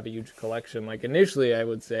you would have a huge collection. Like, initially, I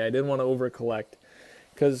would say I didn't want to over-collect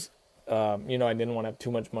because, you know, I didn't want to have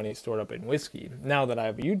too much money stored up in whiskey. Now that I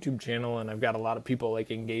have a YouTube channel and I've got a lot of people,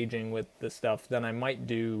 like, engaging with this stuff, then I might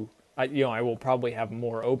do, you know, I will probably have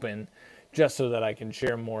more open just so that I can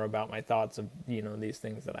share more about my thoughts of, you know, these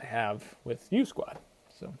things that I have with U Squad.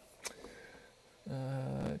 So,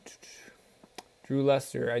 Drew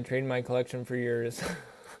Lester, I traded my collection for yours.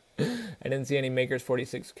 I didn't see any Maker's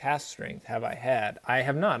 46 cast strength. Have I had? I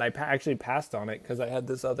have not. I actually passed on it because I had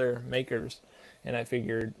this other Maker's, and I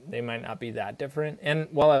figured they might not be that different. And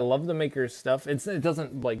while I love the Maker's stuff, it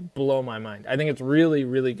doesn't like blow my mind. I think it's really,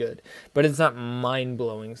 really good, but it's not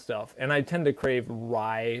mind-blowing stuff. And I tend to crave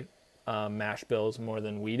rye mash bills more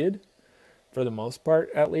than wheated, for the most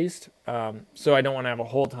part, at least. So I don't want to have a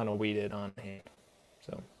whole ton of wheated on hand.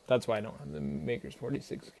 So that's why I don't have the Maker's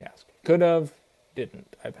 46 cask. Could have,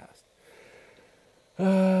 didn't. I passed.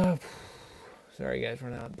 Sorry guys,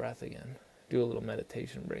 running out of breath again. Do a little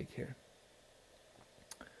meditation break here.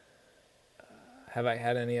 Have I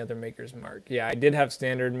had any other Maker's Mark? Yeah, I did have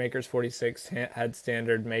standard Maker's 46, had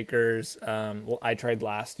standard Maker's. Well, I tried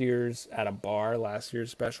last year's at a bar, last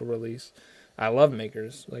year's special release. I love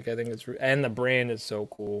Maker's. Like, I think it's, and the brand is so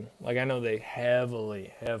cool. Like, I know they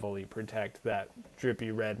heavily, heavily protect that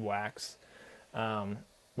drippy red wax,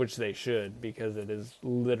 which they should, because it is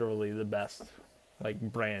literally the best, like,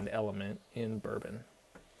 brand element in bourbon.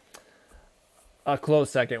 A close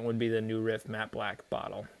second would be the New Riff Matte Black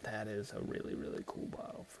bottle. That is a really, really cool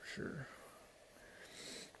bottle for sure.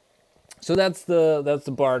 So that's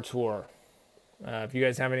the bar tour. If you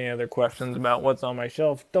guys have any other questions about what's on my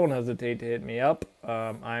shelf, don't hesitate to hit me up.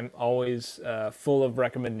 I'm always full of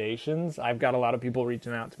recommendations. I've got a lot of people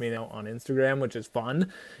reaching out to me now on Instagram, which is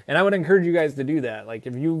fun. And I would encourage you guys to do that. Like,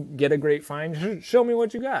 if you get a great find, show me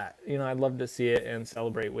what you got. You know, I'd love to see it and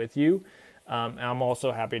celebrate with you. I'm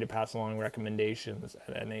also happy to pass along recommendations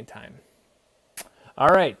at any time. All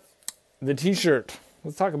right, the t-shirt.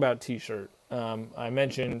 Let's talk about t-shirt. I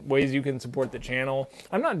mentioned ways you can support the channel.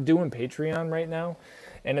 I'm not doing Patreon right now,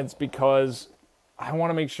 and it's because I want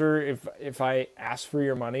to make sure if I ask for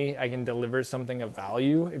your money, I can deliver something of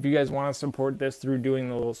value. If you guys want to support this through doing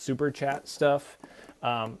the little super chat stuff,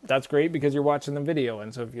 that's great because you're watching the video.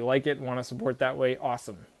 And so if you like it and want to support that way,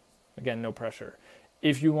 awesome. Again, no pressure.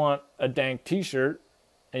 If you want a dank t-shirt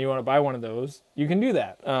and you want to buy one of those, you can do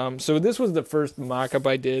that. So this was the first mock-up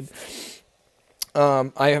I did.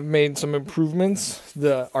 I have made some improvements.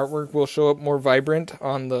 The artwork will show up more vibrant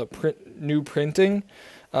on the new printing,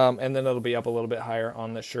 and then it'll be up a little bit higher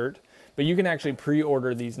on the shirt. But you can actually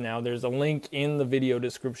pre-order these now. There's a link in the video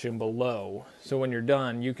description below. So when you're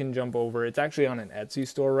done, you can jump over. It's actually on an Etsy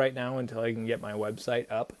store right now until I can get my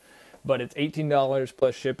website up. But it's $18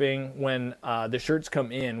 plus shipping. When the shirts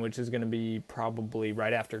come in, which is going to be probably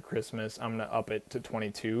right after Christmas, I'm going to up it to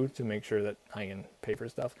 $22 to make sure that I can pay for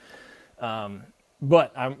stuff.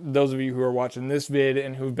 But those of you who are watching this vid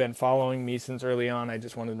and who've been following me since early on, I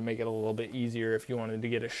just wanted to make it a little bit easier if you wanted to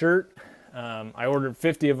get a shirt. I ordered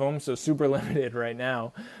 50 of them, so super limited right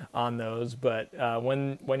now on those. But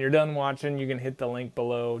when you're done watching, you can hit the link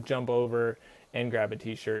below, jump over, and grab a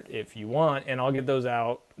t-shirt if you want, and I'll get those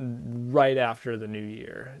out right after the new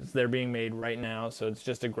year. They're being made right now, so it's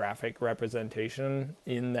just a graphic representation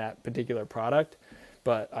in that particular product,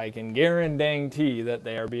 but I can guarantee that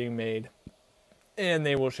they are being made and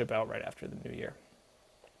they will ship out right after the new year.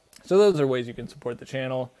 So those are ways you can support the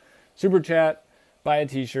channel. Super chat, buy a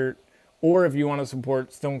t-shirt, or if you want to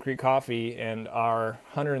support Stone Creek Coffee and our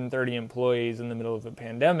 130 employees in the middle of a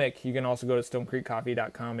pandemic, you can also go to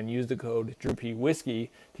stonecreekcoffee.com and use the code DrewPWhiskey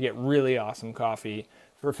to get really awesome coffee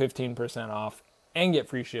for 15% off and get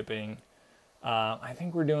free shipping. I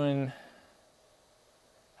think we're doing,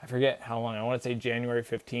 I forget how long, I want to say January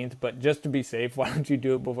 15th, but just to be safe, why don't you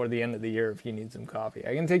do it before the end of the year if you need some coffee?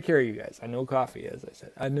 I can take care of you guys. I know coffee, as I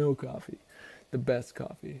said. I know coffee. The best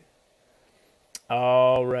coffee.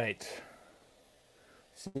 All right.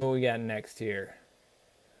 See what we got next here.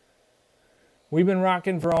 We've been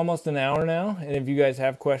rocking for almost an hour now, and if you guys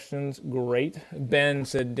have questions, great. Ben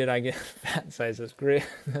said, did I get fat sizes? Great.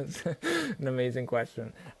 That's an amazing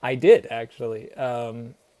question. I did, actually.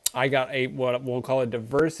 I got what we'll call a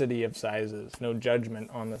diversity of sizes. No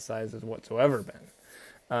judgment on the sizes whatsoever,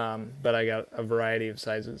 Ben. But I got a variety of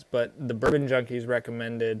sizes. But the Bourbon Junkies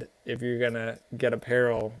recommended, if you're going to get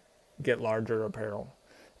apparel, get larger apparel.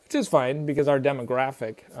 Which is fine, because our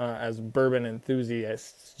demographic as bourbon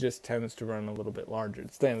enthusiasts just tends to run a little bit larger.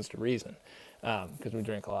 It stands to reason, because we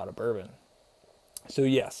drink a lot of bourbon. So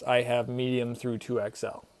yes, I have medium through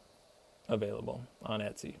 2XL available on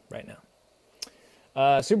Etsy right now.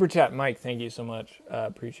 Super chat, Mike, thank you so much.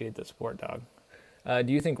 Appreciate the support, dog.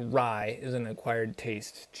 Do you think rye is an acquired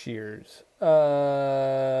taste? Cheers.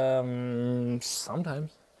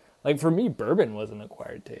 Sometimes. Like, for me, bourbon was an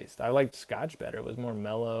acquired taste. I liked Scotch better. It was more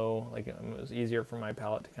mellow. Like, it was easier for my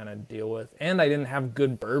palate to kind of deal with. And I didn't have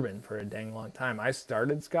good bourbon for a dang long time. I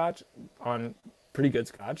started Scotch on pretty good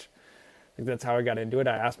Scotch. Like, that's how I got into it.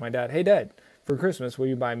 I asked my dad, hey, Dad, for Christmas, will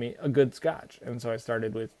you buy me a good scotch? And so I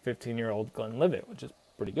started with 15-year-old Glenlivet, which is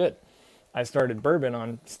pretty good. I started bourbon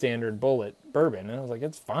on standard bullet bourbon, and I was like,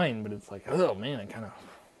 it's fine, but it's like, oh man,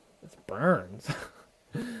 it burns.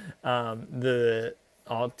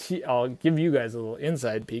 I'll give you guys a little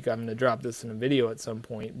inside peek. I'm gonna drop this in a video at some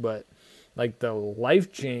point, but like the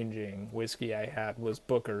life-changing whiskey I had was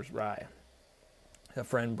Booker's Rye. A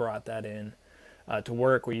friend brought that in to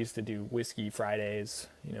work. We used to do whiskey Fridays,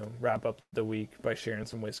 wrap up the week by sharing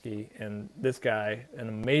some whiskey. And this guy, an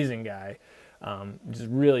amazing guy, just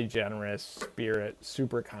really generous spirit,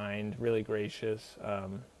 super kind, really gracious,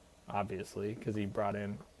 obviously, because he brought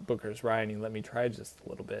in Booker's Rye and he let me try just a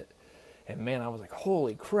little bit. And man, I was like,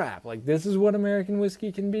 holy crap, like this is what American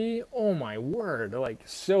whiskey can be? Oh my word, like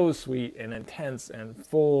so sweet and intense and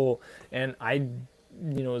full. And I,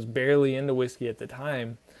 was barely into whiskey at the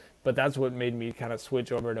time, but that's what made me kind of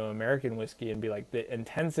switch over to American whiskey and be like, the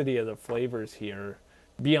intensity of the flavors here,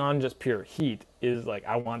 beyond just pure heat, is like,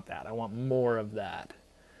 I want that. I want more of that.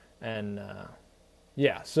 And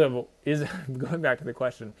yeah, so going back to the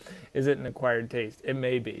question, is it an acquired taste? It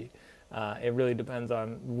may be. It really depends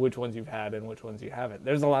on which ones you've had and which ones you haven't.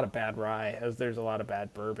 There's a lot of bad rye, as there's a lot of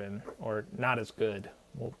bad bourbon, or not as good.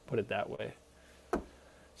 We'll put it that way.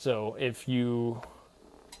 So if you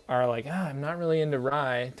are like, I'm not really into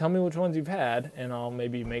rye, tell me which ones you've had, and I'll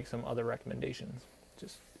maybe make some other recommendations.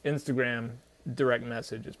 Just Instagram direct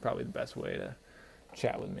message is probably the best way to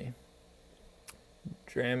chat with me.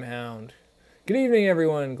 Dramhound. Good evening,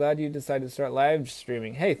 everyone. Glad you decided to start live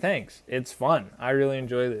streaming. Hey, thanks. It's fun. I really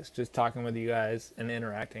enjoy this. Just talking with you guys and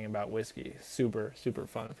interacting about whiskey. Super, super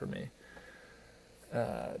fun for me.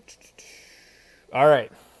 All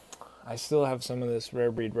right. I still have some of this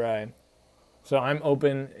Rare Breed Rye. So I'm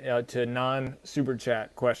open to non-super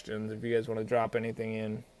chat questions if you guys want to drop anything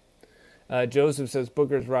in. Joseph says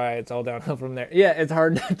Booker's Rye, it's all downhill from there. Yeah, it's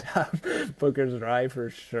hard to top Booker's Rye for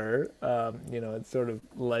sure. It's sort of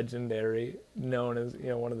legendary, known as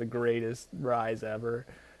one of the greatest ryes ever.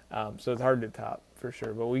 So it's hard to top for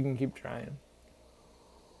sure, but we can keep trying.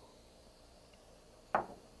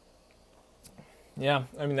 Yeah,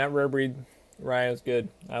 I mean, that Rare Breed Rye is good.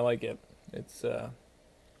 I like it. It's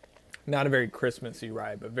not a very Christmassy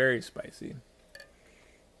rye, but very spicy.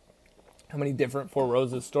 How many different Four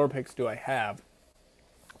Roses store picks do I have?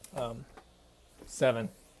 7.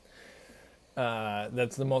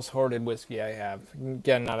 That's the most hoarded whiskey I have.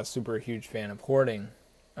 Again, not a super huge fan of hoarding,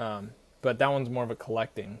 but that one's more of a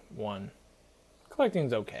collecting one.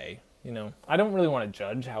 Collecting's okay, I don't really want to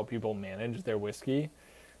judge how people manage their whiskey.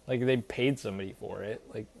 Like, they paid somebody for it.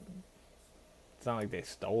 Like, it's not like they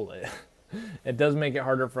stole it. It does make it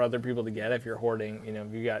harder for other people to get if you're hoarding.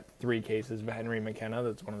 If you got 3 cases of Henry McKenna,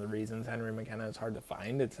 that's one of the reasons Henry McKenna is hard to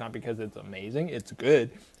find. It's not because it's amazing. It's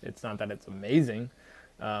good. It's not that it's amazing.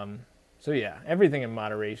 So yeah, everything in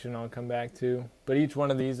moderation I'll come back to. But each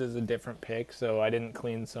one of these is a different pick, so I didn't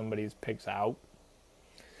clean somebody's picks out.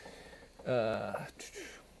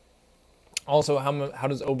 Also, how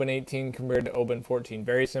does Oban 18 compare to Oban 14?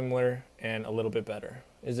 Very similar and a little bit better.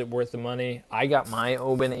 Is it worth the money? I got my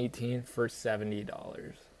Oban 18 for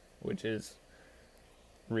 $70, which is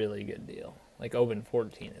really good deal. Like Oban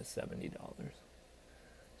 14 is $70.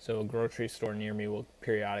 So a grocery store near me will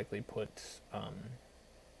periodically put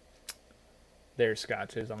their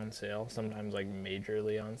scotches on sale, sometimes like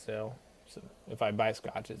majorly on sale. So if I buy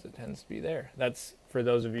scotches, it tends to be there. That's, for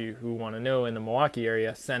those of you who want to know, in the Milwaukee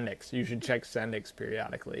area, Sendik's. You should check Sendik's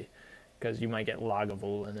periodically, because you might get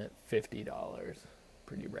Lagavulin at $50.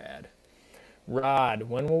 Pretty rad. Rod,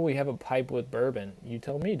 when will we have a pipe with bourbon? You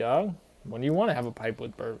tell me, dog. When do you want to have a pipe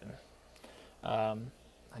with bourbon?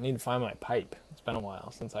 I need to find my pipe. It's been a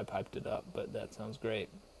while since I piped it up, but that sounds great.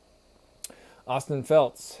 Austin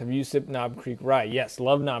Feltz, have you sipped Knob Creek Rye? Yes,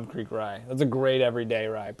 love Knob Creek Rye. That's a great everyday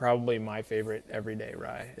rye. Probably my favorite everyday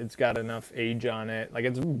rye. It's got enough age on it. Like,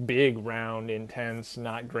 it's big, round, intense,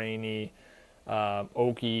 not grainy,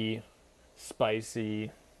 oaky,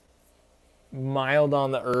 spicy, mild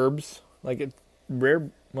on the herbs. Like, it's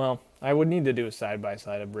rare. Well, I would need to do a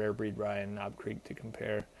side-by-side of Rare Breed Rye and Knob Creek to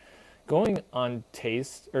compare. Going on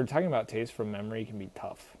taste, or talking about taste from memory, can be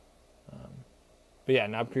tough. But yeah,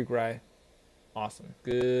 Knob Creek Rye, awesome.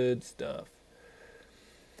 Good stuff.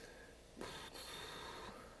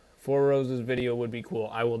 Four Roses video would be cool.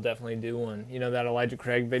 I will definitely do one. That Elijah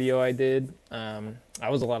Craig video I did? That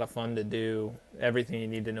was a lot of fun to do. Everything you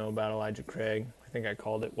need to know about Elijah Craig. I think I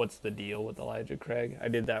called it What's the Deal with Elijah Craig. I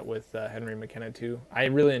did that with Henry McKenna too. I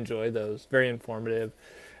really enjoy those. Very informative,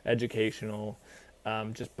 educational,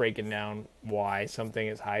 just breaking down why something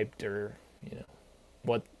is hyped, or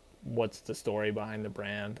what what's the story behind the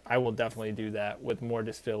brand. I will definitely do that with more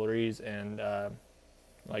distilleries and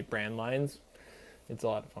like brand lines. It's a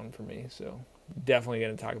lot of fun for me. So definitely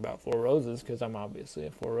going to talk about Four Roses because I'm obviously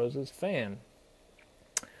a Four Roses fan.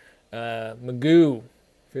 Magoo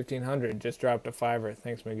 1500 just dropped a $5.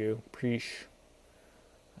 Thanks, Magoo.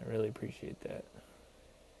 I really appreciate that.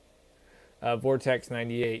 Vortex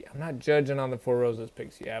 98. I'm not judging on the Four Roses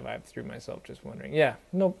picks you have. I have three myself. Just wondering. Yeah,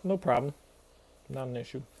 no problem. Not an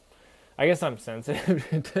issue. I guess I'm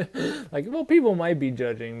sensitive. Like, well, people might be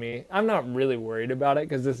judging me. I'm not really worried about it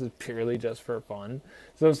because this is purely just for fun.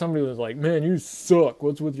 So if somebody was like, "Man, you suck.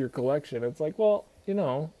 What's with your collection?" It's like, well, you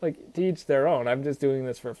know, like to each their own. I'm just doing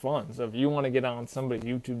this for fun. So if you want to get on somebody's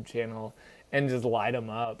YouTube channel and just light them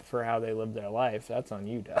up for how they live their life, that's on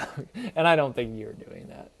you, dog. And I don't think you're doing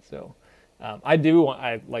that. So. I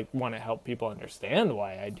want to help people understand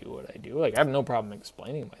why I do what I do. Like, I have no problem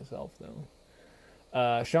explaining myself,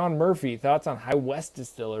 though. Sean Murphy, thoughts on High West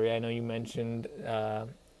Distillery? I know you mentioned the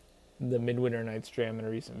Midwinter Night's Dram in a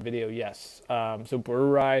recent video. Yes. So Brew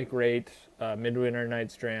Rye, great. Midwinter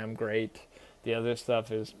Night's Dram, great. The other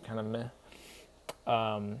stuff is kind of meh.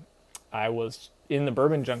 I was in the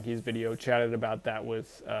Bourbon Junkies video, chatted about that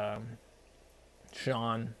with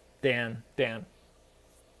Sean, Dan.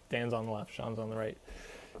 Dan's on the left, Sean's on the right.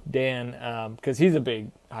 Dan, because he's a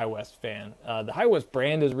big High West fan. The High West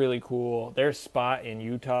brand is really cool. Their spot in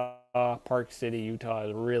Utah, Park City, Utah,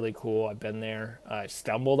 is really cool. I've been there. I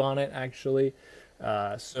stumbled on it, actually.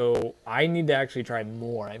 So I need to actually try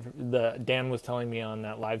more. Dan was telling me on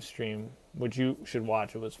that live stream, which you should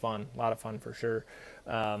watch. It was fun. A lot of fun for sure.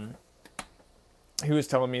 He was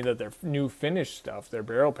telling me that their new finished stuff, their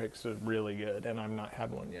barrel picks, is really good. And I've not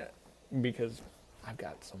had one yet because I've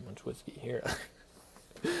got so much whiskey here.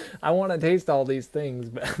 I want to taste all these things,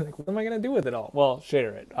 but like, what am I going to do with it all? Well,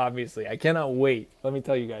 share it, obviously. I cannot wait. Let me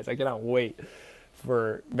tell you guys, I cannot wait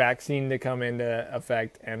for vaccine to come into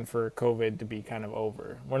effect and for COVID to be kind of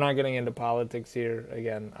over. We're not getting into politics here.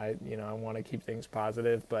 Again, I want to keep things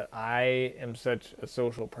positive, but I am such a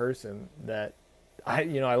social person that I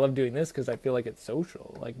love doing this because I feel like it's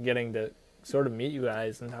social. Like getting to sort of meet you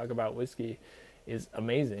guys and talk about whiskey is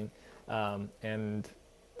amazing. And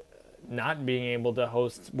not being able to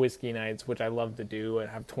host whiskey nights, which I love to do, and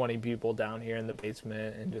have 20 people down here in the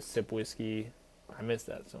basement and just sip whiskey, I miss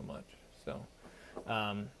that so much. So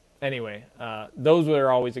anyway, those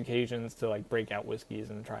were always occasions to like break out whiskeys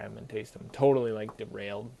and try them and taste them. Totally like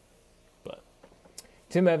derailed. But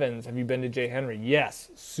Tim Evans, have you been to J. Henry? Yes,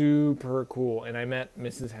 super cool. And I met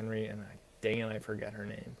Mrs. Henry, and dang it, I forget her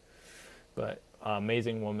name. But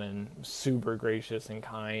amazing woman, super gracious and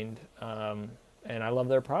kind, and I love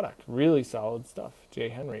their product. Really solid stuff. J.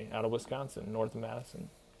 Henry out of Wisconsin, north of Madison.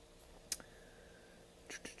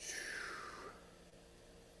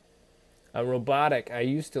 Robotic. I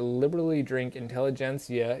used to liberally drink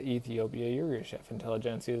Intelligentsia Ethiopia Yirgacheffe.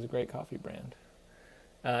 Intelligentsia is a great coffee brand.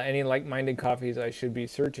 Any like-minded coffees I should be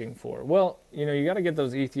searching for? Well, you got to get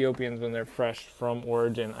those Ethiopians when they're fresh from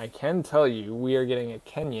origin. I can tell you we are getting a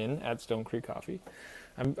Kenyan at Stone Creek Coffee.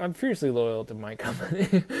 I'm fiercely loyal to my company,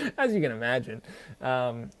 as you can imagine.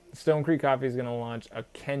 Stone Creek Coffee is going to launch a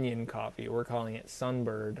Kenyan coffee. We're calling it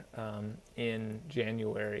Sunbird in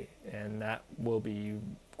January, and that will be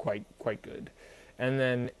quite good. And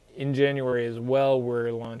then in January as well,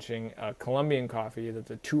 we're launching a Colombian coffee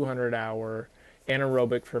that's a 200-hour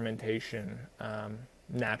anaerobic fermentation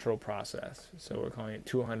natural process. So we're calling it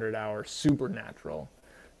 200-hour supernatural.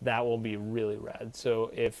 That will be really rad. So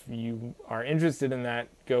if you are interested in that,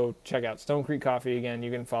 go check out Stone Creek Coffee. Again, you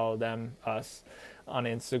can follow us on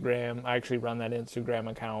Instagram. I actually run that Instagram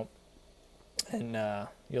account, and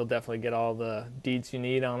you'll definitely get all the deets you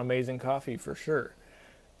need on amazing coffee for sure.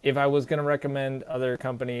 If I was going to recommend other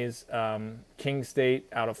companies, King State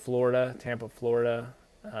out of Florida, Tampa, Florida,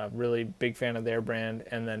 really big fan of their brand.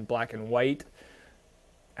 And then Black and White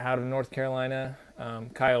out of North Carolina.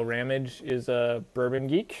 Kyle Ramage is a bourbon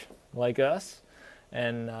geek like us,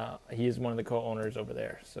 and he is one of the co-owners over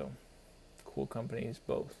there. So cool companies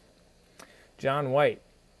both. John White.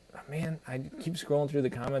 Oh, man, I keep scrolling through the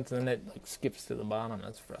comments and then it like skips to the bottom.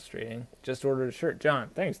 That's frustrating. Just ordered a shirt. John,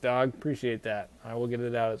 thanks, dog. Appreciate that. I will get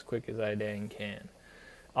it out as quick as I dang can.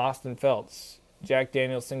 Austin Feltz. Jack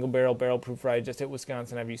Daniel's single barrel proof rye just hit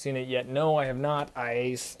Wisconsin. Have you seen it yet? No, I have not.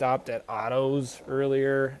 I stopped at Otto's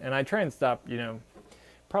earlier, and I try and stop,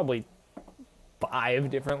 probably 5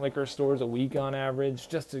 different liquor stores a week on average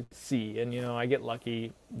just to see. And, I get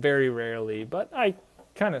lucky very rarely, but I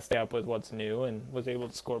kind of stay up with what's new and was able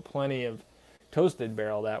to score plenty of toasted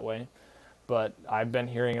barrel that way. But I've been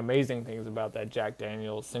hearing amazing things about that Jack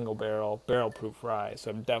Daniel's single barrel proof rye,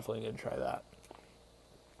 so I'm definitely gonna try that.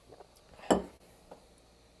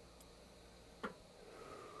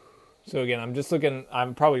 So again, I'm just looking.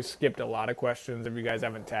 I'm probably skipped a lot of questions if you guys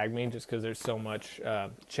haven't tagged me, just because there's so much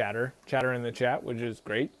chatter in the chat, which is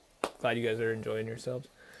great. Glad you guys are enjoying yourselves.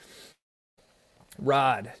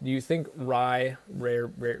 Rod, do you think rye rare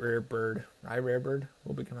bird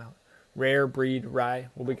will become out? Rare breed rye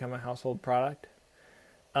will become a household product?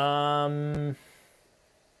 Probably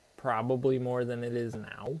more than it is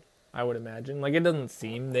now, I would imagine. Like, it doesn't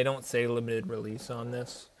seem, they don't say limited release on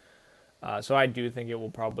this. So I do think it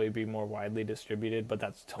will probably be more widely distributed, but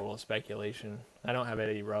that's total speculation. I don't have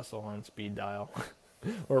Eddie Russell on speed dial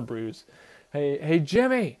or Bruce. Hey,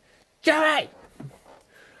 Jimmy! Jimmy!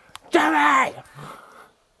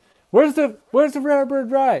 Where's the Rare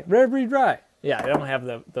Breed Rye? Rare Breed Rye. Yeah, I don't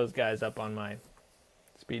have those guys up on my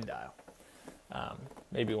speed dial.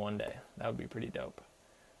 Maybe one day. That would be pretty dope.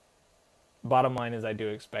 Bottom line is I do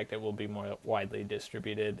expect it will be more widely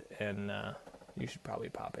distributed, and you should probably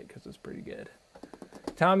pop it because it's pretty good.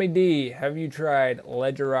 Tommy D, have you tried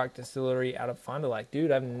Ledger Rock Distillery out of Fond du Lac?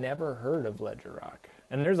 Dude, I've never heard of Ledger Rock.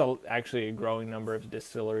 And there's actually a growing number of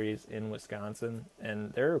distilleries in Wisconsin,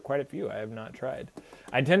 and there are quite a few I have not tried.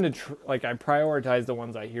 I tend to, I prioritize the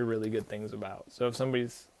ones I hear really good things about. So if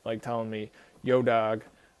somebody's, telling me, yo, dog,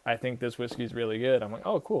 I think this whiskey's really good, I'm like,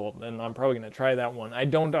 oh, cool, then I'm probably going to try that one. I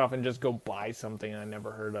don't often just go buy something I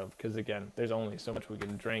never heard of, because, again, there's only so much we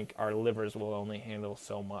can drink. Our livers will only handle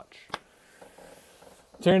so much.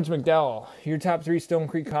 Terrence McDowell, your top 3 Stone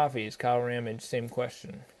Creek coffees. Kyle Ramage, same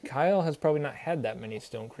question. Kyle has probably not had that many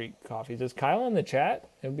Stone Creek coffees. Is Kyle in the chat?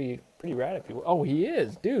 It would be pretty rad if he were. Oh, he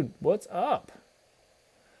is. Dude, what's up?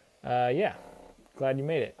 Yeah, glad you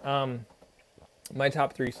made it. My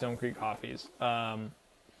top 3 Stone Creek coffees.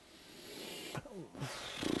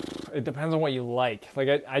 It depends on what you like.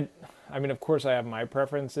 I mean, of course I have my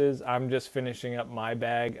preferences. I'm just finishing up my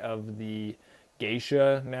bag of the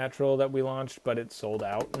Geisha Natural that we launched, but it's sold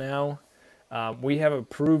out now. We have a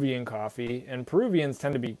Peruvian coffee, and Peruvians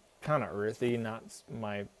tend to be kind of earthy, not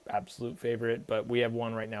my absolute favorite, but we have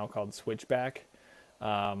one right now called Switchback,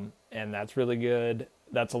 and that's really good.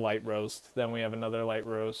 That's a light roast. Then we have another light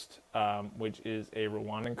roast, which is a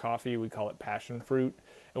Rwandan coffee. We call it Passion Fruit.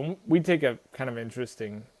 And we take a kind of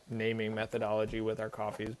interesting naming methodology with our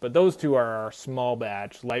coffees, but those two are our small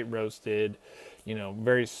batch, light roasted,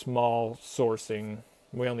 very small sourcing.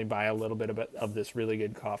 We only buy a little bit of this really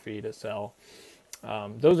good coffee to sell.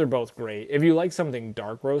 Those are both great. If you like something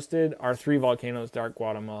dark roasted, our Three Volcanoes Dark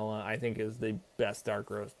Guatemala, I think, is the best dark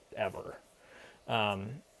roast ever. Our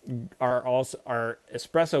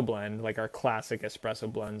espresso blend, our classic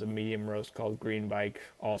espresso blends, a medium roast called Green Bike,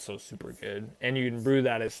 also super good. And you can brew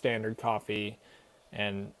that as standard coffee,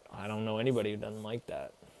 and I don't know anybody who doesn't like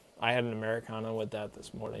that. I had an Americano with that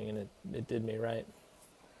this morning, and it did me right.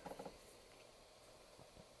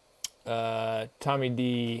 Tommy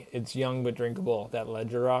D, it's young but drinkable. That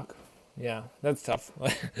Ledger Rock, yeah, that's tough.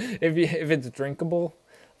 if it's drinkable,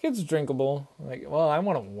 it's drinkable. Well, I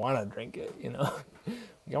want to drink it,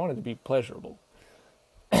 I want it to be pleasurable.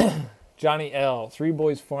 Johnny L, Three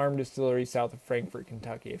Boys Farm Distillery, south of Frankfort,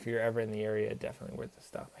 Kentucky. If you're ever in the area, definitely worth the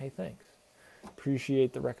stop. Hey, thanks.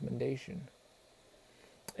 Appreciate the recommendation.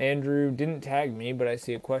 Andrew didn't tag me, but I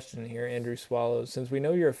see a question here. Andrew Swallows, since we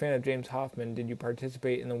know you're a fan of James Hoffman, did you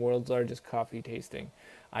participate in the world's largest coffee tasting?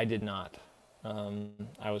 I did not.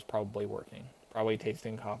 I was probably working, probably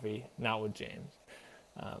tasting coffee, not with James.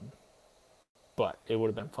 But it would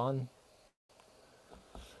have been fun.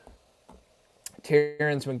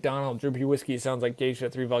 Terrence McDonald, Droopy Whiskey sounds like Geisha,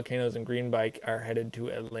 Three Volcanoes, and Green Bike are headed to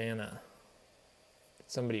Atlanta. Did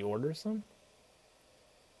somebody order some?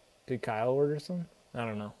 Did Kyle order some? I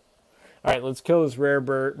don't know. All right, let's kill this Rare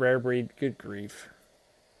Breed. Good grief.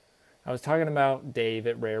 I was talking about Dave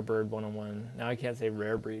at Rare Bird 101. Now I can't say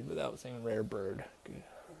Rare Breed without saying Rare Bird. Good.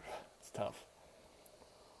 It's tough.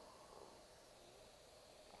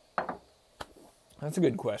 That's a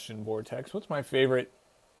good question, Vortex. What's my favorite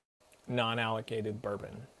non-allocated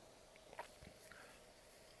bourbon?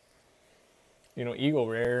 Eagle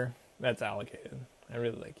Rare, that's allocated. I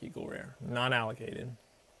really like Eagle Rare. Non-allocated.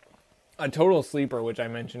 A total sleeper, which I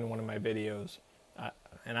mentioned in one of my videos,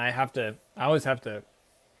 and I always have to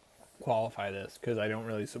qualify this because I don't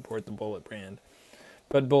really support the Bullet brand,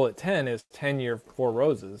 but Bullet 10 is 10-year Four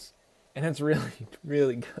Roses, and it's really,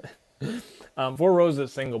 really good. Four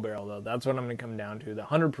Roses single barrel, though, that's what I'm going to come down to. The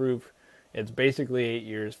 100 proof, it's basically 8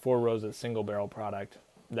 years, Four Roses single barrel product.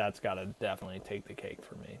 That's got to definitely take the cake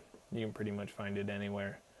for me. You can pretty much find it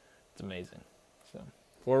anywhere. It's amazing. So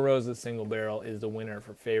Four Roses Single Barrel is the winner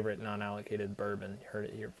for favorite non-allocated bourbon. You heard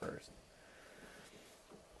it here first.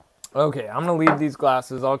 Okay, I'm going to leave these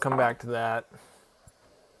glasses. I'll come back to that.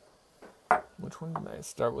 Which one did I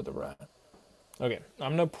start with the rye? Okay,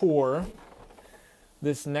 I'm going to pour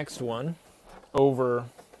this next one over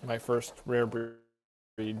my first Rare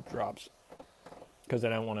Breed drops because I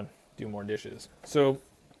don't want to do more dishes. So,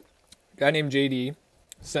 a guy named JD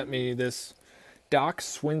sent me this Doc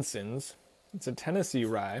Swinson's. It's a Tennessee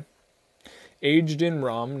rye, aged in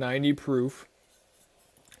rum, 90 proof.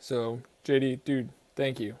 So, JD, dude,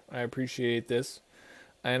 thank you. I appreciate this.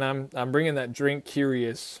 And I'm bringing that drink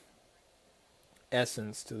curious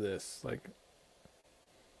essence to this. Like,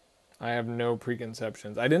 I have no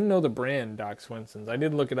preconceptions. I didn't know the brand Doc Swinson's. I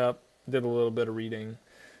did look it up, did a little bit of reading,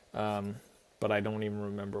 but I don't even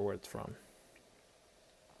remember where it's from.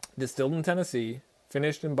 Distilled in Tennessee,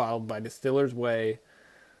 finished and bottled by Distillers Way,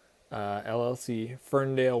 LLC,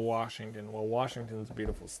 Ferndale, Washington. Well, Washington's a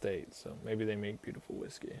beautiful state, so maybe they make beautiful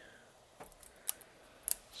whiskey.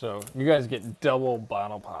 So you guys get double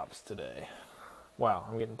bottle pops today. Wow,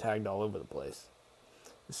 I'm getting tagged all over the place.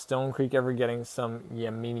 Is Stone Creek ever getting some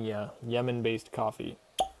Yemen-based coffee?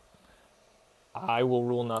 I will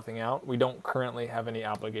rule nothing out. We don't currently have any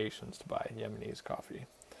obligations to buy Yemenis coffee.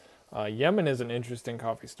 Yemen is an interesting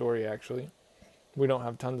coffee story, actually. We don't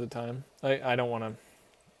have tons of time. I don't want to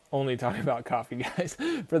only talk about coffee, guys,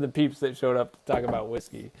 for the peeps that showed up to talk about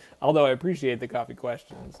whiskey. Although I appreciate the coffee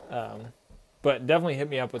questions. But definitely hit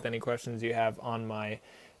me up with any questions you have on my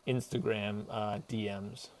Instagram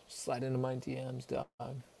DMs. Slide into my DMs, dog.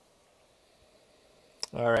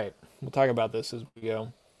 All right, we'll talk about this as we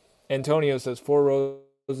go. Antonio says, Four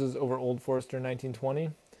Roses over Old Forester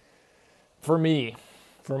 1920. For me,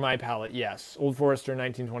 for my palate, yes. Old Forester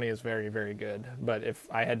 1920 is very, very good. But if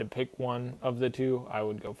I had to pick one of the two, I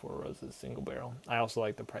would go Four Roses Single Barrel. I also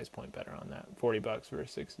like the price point better on that. $40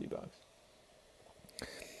 versus $60.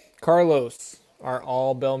 Carlos, are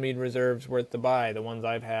all Bellmead Reserves worth the buy? The ones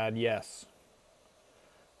I've had, yes.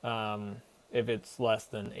 If it's less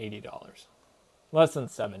than $80. Less than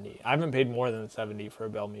 $70. I haven't paid more than $70 for a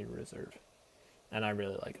Bellmead Reserve. And I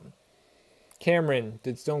really like them. Cameron,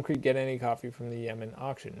 did Stone Creek get any coffee from the Yemen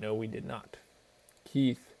auction? No, we did not.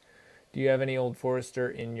 Keith, do you have any Old Forester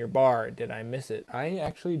in your bar? Did I miss it? I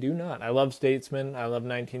actually do not. I love Statesman. I love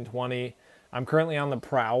 1920. I'm currently on the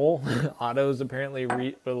prowl. Otto's apparently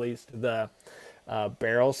released the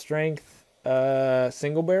barrel strength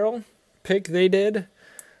single barrel pick they did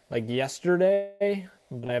like yesterday,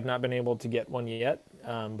 but I have not been able to get one yet.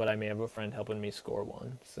 But I may have a friend helping me score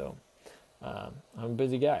one. So I'm a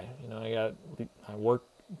busy guy. You know, I work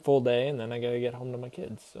full day and then I gotta get home to my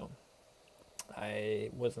kids. So I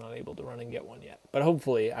was not able to run and get one yet. But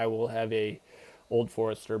hopefully I will have a Old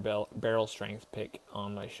Forester barrel strength pick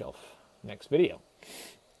on my shelf next video.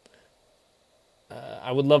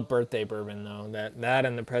 I would love birthday bourbon though. That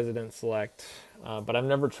and the President Select. But I've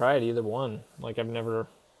never tried either one. Like I've never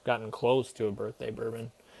gotten close to a birthday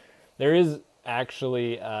bourbon. There is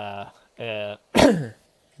actually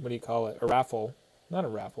what do you call it? A raffle. Not a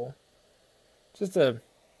raffle. Just a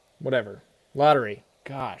whatever. Lottery.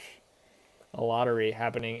 Gosh. A lottery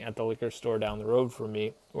happening at the liquor store down the road from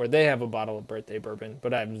me where they have a bottle of birthday bourbon,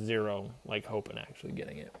 but I have zero hope in actually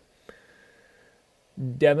getting it.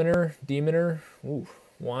 Demeter, ooh,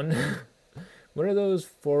 one. What are those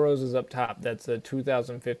Four Roses up top? That's a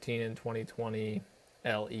 2015 and 2020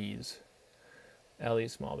 LEs. LE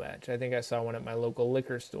small batch. I think I saw one at my local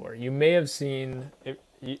liquor store. You may have seen,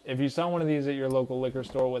 if you saw one of these at your local liquor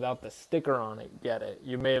store without the sticker on it, get it.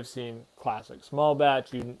 You may have seen classic small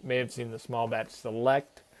batch. You may have seen the small batch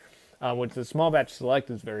select, which the small batch select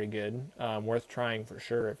is very good. Worth trying for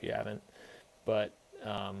sure if you haven't. But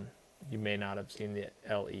you may not have seen the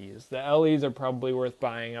LEs. The LEs are probably worth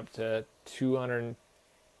buying up to $225,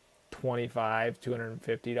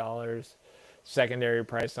 $250. Secondary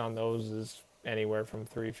price on those is anywhere from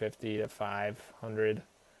 $350 to $500.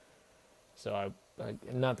 So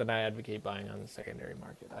not that I advocate buying on the secondary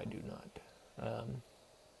market. I do not.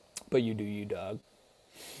 But you do you, dog.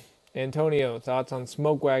 Antonio, thoughts on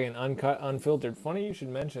Smoke Wagon Uncut Unfiltered? Funny you should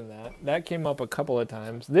mention that. That came up a couple of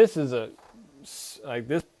times. This is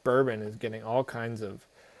this bourbon is getting all kinds of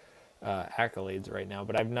accolades right now,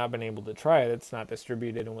 but I've not been able to try it. It's not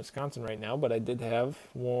distributed in Wisconsin right now, but I did have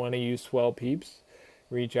one of you swell peeps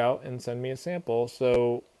reach out and send me a sample.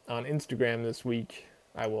 So on Instagram this week,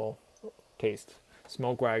 I will taste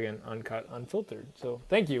Smoke Wagon Uncut Unfiltered. So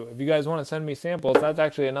thank you. If you guys want to send me samples, that's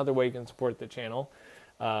actually another way you can support the channel.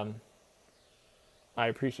 I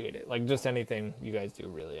appreciate it. Like just anything you guys do,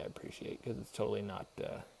 really, I appreciate because it's totally not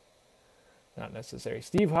not necessary.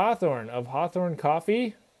 Steve Hawthorne of Hawthorne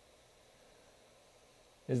Coffee.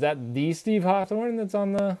 Is that the Steve Hawthorne that's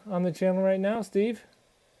on the channel right now, Steve?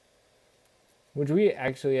 Which we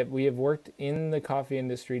have worked in the coffee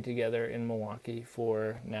industry together in Milwaukee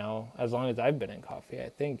for now as long as I've been in coffee, I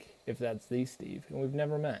think, if that's the Steve. And we've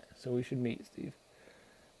never met, so we should meet, Steve.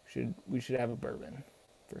 We should have a bourbon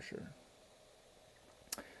for sure.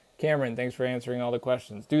 Cameron, thanks for answering all the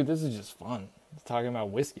questions. Dude, this is just fun. Talking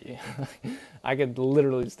about whiskey. I could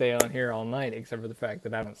literally stay on here all night, except for the fact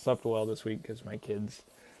that I haven't slept well this week because my kids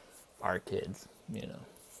are kids, you know,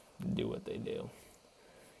 do what they do.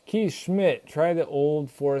 Keith Schmidt, try the Old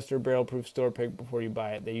Forester barrel proof store pick before you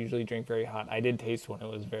buy it. They usually drink very hot. I did taste one. It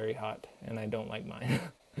was very hot, and I don't like mine.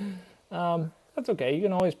 That's okay. You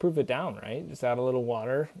can always proof it down, right? Just add a little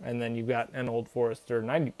water, and then you've got an Old Forester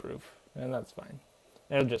 90 proof, and that's fine.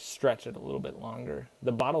 It'll just stretch it a little bit longer.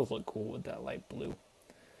 The bottles look cool with that light blue.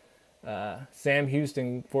 Sam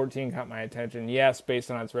Houston 14 caught my attention. Yes, based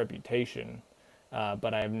on its reputation,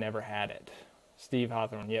 but I've never had it. Steve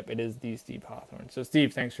Hawthorne. Yep, it is the Steve Hawthorne. So,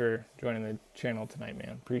 Steve, thanks for joining the channel tonight,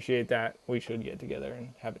 man. Appreciate that. We should get together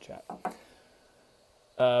and have a chat.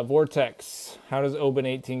 Vortex. How does Oban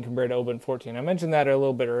 18 compare to Oban 14? I mentioned that a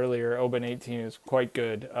little bit earlier. Oban 18 is quite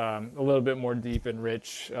good. A little bit more deep and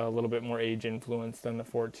rich. A little bit more age influence than the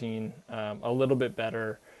 14. A little bit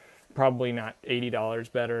better. Probably not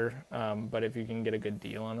 $80 better. But if you can get a good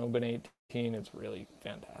deal on Oban 18, it's really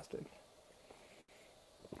fantastic.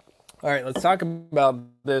 All right, let's talk about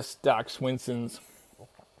this Doc Swinson's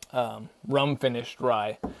rum finished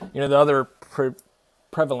rye. You know, the other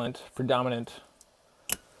predominant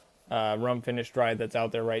rum finished rye that's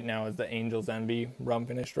out there right now is the Angel's Envy rum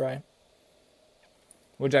finished rye,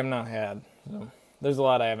 which I've not had. So there's a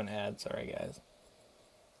lot I haven't had. Sorry, guys.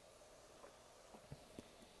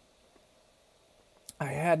 I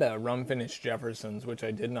had a rum finished Jefferson's, which I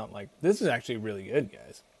did not like. This is actually really good,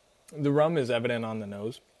 guys. The rum is evident on the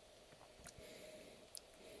nose.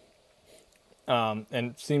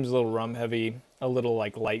 And seems a little rum heavy, a little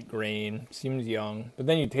like light grain, seems young, but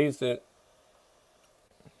then you taste it.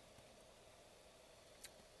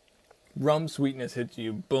 Rum sweetness hits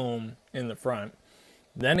you, boom, in the front.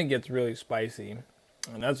 Then it gets really spicy,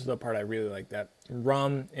 and that's the part I really like, that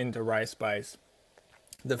rum into rye spice.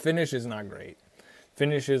 The finish is not great.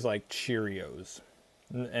 Finish is like Cheerios,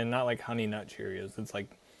 and not like Honey Nut Cheerios. It's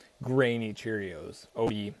like grainy Cheerios,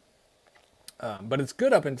 OE. But it's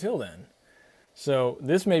good up until then. So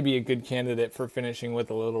this may be a good candidate for finishing with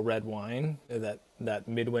a little red wine, that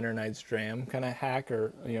Midwinter Night's Dram kind of hack,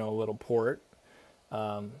 or a little port.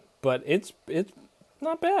 But it's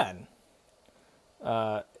not bad.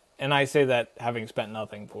 And I say that having spent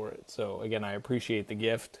nothing for it. So again, I appreciate the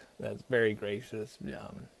gift. That's very gracious.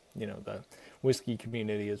 The whiskey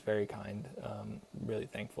community is very kind. Really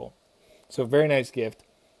thankful. So very nice gift,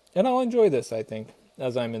 and I'll enjoy this, I think,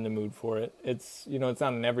 as I'm in the mood for it. It's, it's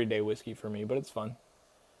not an everyday whiskey for me, but it's fun.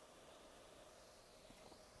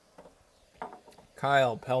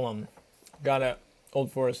 Kyle Pelham got a Old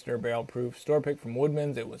Forester barrel proof store pick from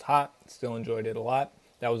Woodman's. It was hot. Still enjoyed it a lot.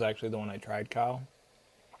 That was actually the one I tried, Kyle.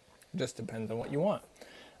 Just depends on what you want.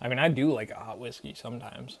 I mean, I do like a hot whiskey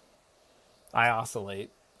sometimes. I oscillate.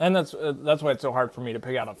 And that's why it's so hard for me to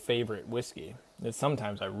pick out a favorite whiskey. Is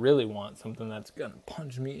sometimes I really want something that's going to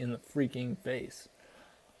punch me in the freaking face.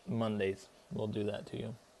 Mondays will do that to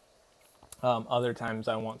you. Other times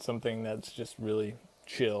I want something that's just really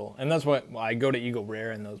chill. And that's why I go to Eagle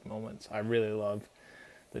Rare in those moments. I really love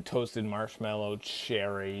the toasted marshmallow,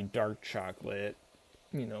 cherry, dark chocolate,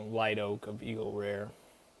 light oak of Eagle Rare.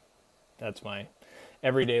 That's my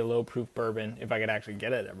everyday low proof bourbon, if I could actually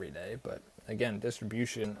get it every day. But again,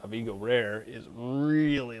 distribution of Eagle Rare is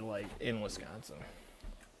really light in Wisconsin.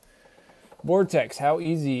 Vortex, how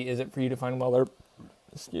easy is it for you to find Weller?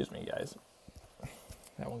 Excuse me, guys.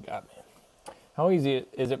 That one got me. How easy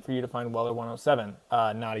is it for you to find Weller 107?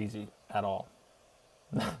 Not easy at all.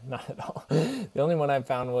 Not at all. The only one I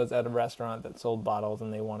found was at a restaurant that sold bottles,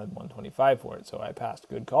 and they wanted $125 for it, so I passed.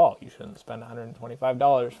 Good call. You shouldn't spend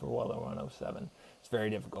 $125 for Weller 107. It's very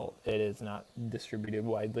difficult. It is not distributed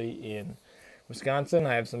widely in Wisconsin.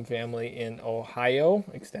 I have some family in Ohio,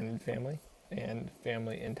 extended family, and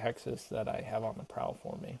family in Texas that I have on the prowl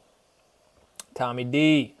for me. Tommy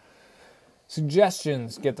D.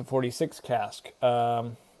 Suggestions. Get the 46 cask.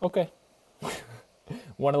 Okay.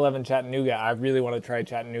 111 Chattanooga. I really want to try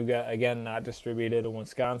Chattanooga. Again, not distributed in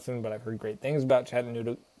Wisconsin, but I've heard great things about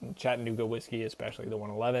Chattanooga whiskey, especially the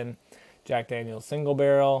 111. Jack Daniel's single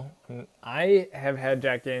barrel. I have had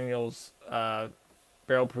Jack Daniel's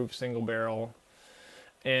barrel proof single barrel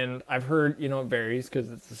And I've heard, you know, it varies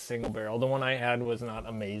because it's a single barrel. The one I had was not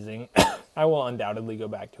amazing. I will undoubtedly go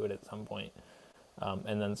back to it at some point.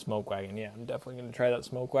 And then Smoke Wagon. Yeah, I'm definitely going to try that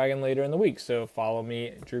Smoke Wagon later in the week. So follow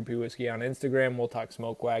me, Drew P. Whiskey, on Instagram. We'll talk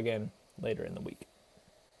Smoke Wagon later in the week.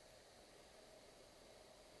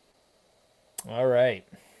 All right.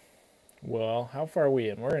 Well, how far are we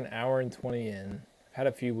in? We're an hour and 20 in. I've had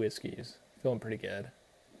a few whiskeys. Feeling pretty good.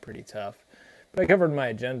 Pretty tough. But I covered my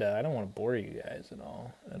agenda. I don't want to bore you guys at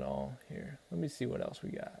all here. Let me see what else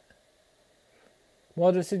we got. Well,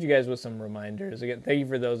 I'll just hit you guys with some reminders. Again, thank you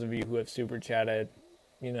for those of you who have super chatted.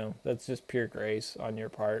 You know, that's just pure grace on your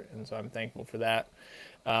part, and so I'm thankful for that.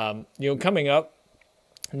 You know, coming up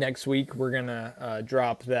next week, we're going to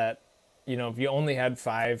drop that, you know, if you only had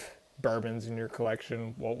 5 bourbons in your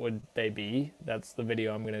collection, what would they be? That's the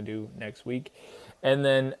video I'm going to do next week. And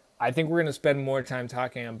then I think we're going to spend more time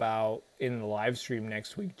talking about, in the live stream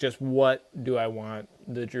next week, just what do I want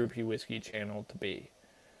the Drew P. Whiskey channel to be.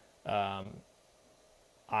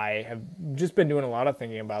 I have just been doing a lot of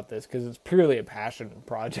thinking about this because it's purely a passion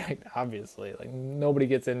project, obviously. Like, nobody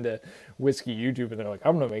gets into whiskey YouTube and they're like,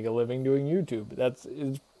 I'm going to make a living doing YouTube.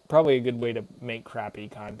 It's probably a good way to make crappy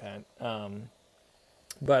content.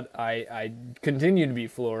 But I continue to be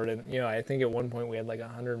floored. And, you know, I think at one point we had like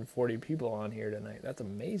 140 people on here tonight. That's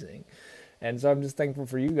amazing. And so I'm just thankful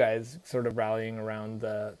for you guys sort of rallying around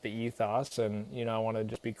the ethos. And, you know, I want to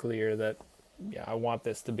just be clear that, yeah, I want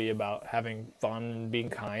this to be about having fun and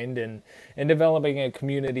being kind and developing a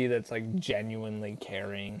community that's like genuinely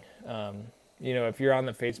caring. You know, if you're on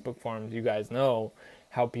the Facebook forums, you guys know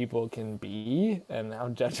how people can be and how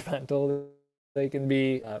judgmental they can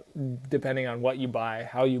be, depending on what you buy,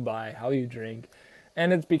 how you drink.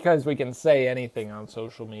 And it's because we can say anything on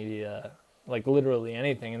social media, like literally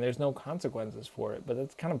anything, and there's no consequences for it. But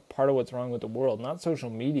that's kind of part of what's wrong with the world. Not social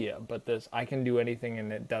media, but this, I can do anything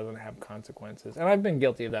and it doesn't have consequences. And I've been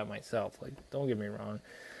guilty of that myself. Like, don't get me wrong.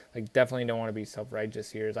 Like, definitely don't want to be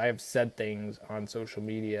self-righteous here. I have said things on social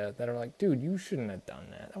media that are like, dude, you shouldn't have done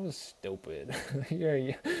that. That was stupid. you're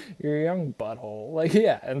a young butthole. Like,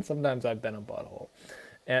 yeah, and sometimes I've been a butthole.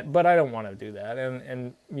 But I don't want to do that.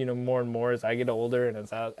 And you know, more and more as I get older and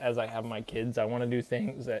as I have my kids, I want to do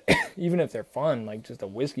things that, even if they're fun, like just a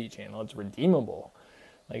whiskey channel, it's redeemable.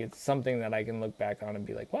 Like, it's something that I can look back on and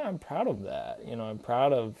be like, wow, I'm proud of that. You know, I'm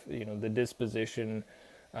proud of, you know, the disposition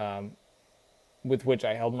with which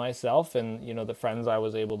I held myself and, you know, the friends I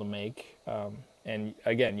was able to make. And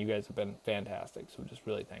again, you guys have been fantastic. So just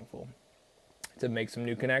really thankful to make some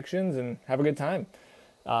new connections and have a good time.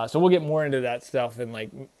 So we'll get more into that stuff and like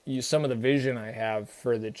some of the vision I have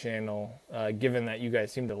for the channel, given that you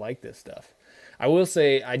guys seem to like this stuff. I will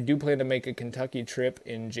say I do plan to make a Kentucky trip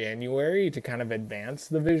in January to kind of advance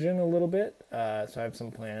the vision a little bit. So I have some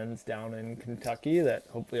plans down in Kentucky that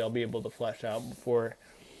hopefully I'll be able to flesh out before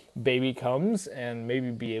baby comes and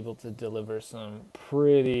maybe be able to deliver some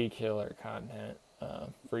pretty killer content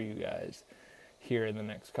for you guys here in the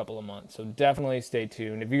next couple of months. So definitely stay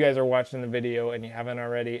tuned. If you guys are watching the video and you haven't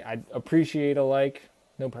already, I'd appreciate a like,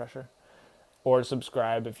 no pressure, or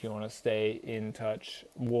subscribe if you want to stay in touch.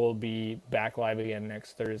 We'll be back live again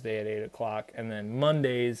next Thursday at 8 o'clock. And then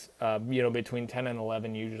Mondays, you know, between 10 and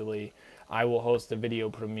 11 usually, I will host a video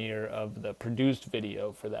premiere of the produced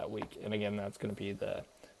video for that week. And again, that's going to be the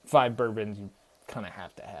 5 bourbons you kind of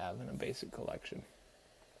have to have in a basic collection.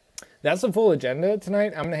 That's the full agenda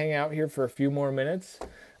tonight. I'm going to hang out here for a few more minutes.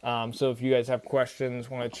 So if you guys have questions,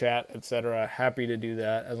 want to chat, etc., happy to do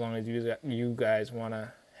that as long as you guys want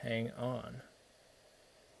to hang on.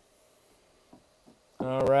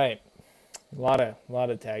 All right. A lot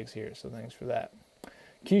of tags here, so thanks for that.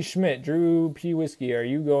 Keith Schmidt, Drew P. Whiskey, are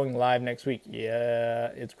you going live next week? Yeah,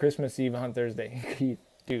 it's Christmas Eve on Thursday. Keith,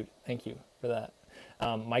 dude, thank you for that.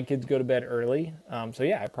 My kids go to bed early, so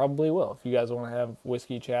yeah, I probably will. If you guys want to have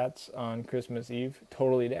whiskey chats on Christmas Eve,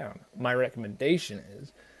 totally down. My recommendation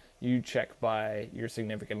is you check by your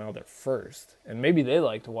significant other first, and maybe they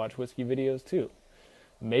like to watch whiskey videos too.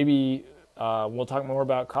 Maybe we'll talk more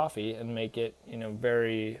about coffee and make it, you know,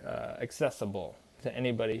 very accessible to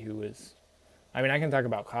anybody who is. I mean, I can talk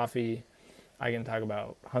about coffee, I can talk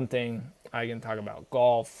about hunting, I can talk about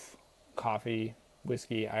golf, coffee,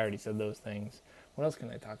 whiskey. I already said those things. What else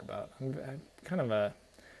can I talk about? I'm kind of a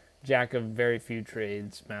jack of very few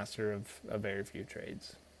trades, master of very few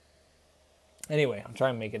trades. Anyway, I'm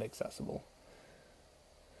trying to make it accessible.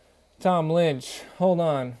 Tom Lynch, hold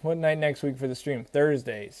on. What night next week for the stream?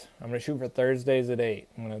 Thursdays. I'm going to shoot for Thursdays at 8.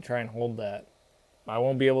 I'm going to try and hold that. I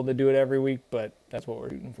won't be able to do it every week, but that's what we're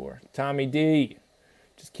shooting for. Tommy D,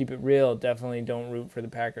 Just keep it real. Definitely don't root for the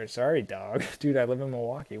Packers. Sorry, dog. Dude, I live in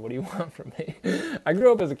Milwaukee. What do you want from me? I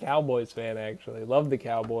grew up as a Cowboys fan, actually. Loved the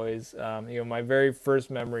Cowboys. My very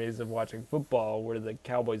first memories of watching football were the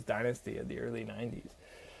Cowboys dynasty of the early 90s.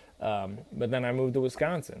 But then I moved to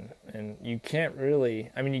Wisconsin, and you can't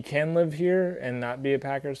really, you can live here and not be a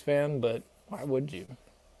Packers fan, but why would you?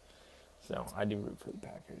 So I do root for the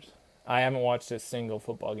Packers. I haven't watched a single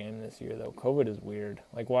football game this year, though. COVID is weird.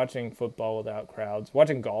 Like, watching football without crowds.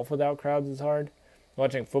 Watching golf without crowds is hard.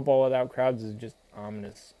 Watching football without crowds is just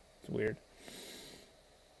ominous. It's weird.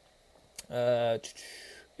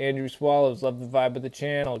 Andrew Swallows, love the vibe of the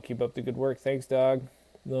channel. Keep up the good work. Thanks, dog.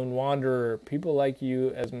 Lone Wanderer, people like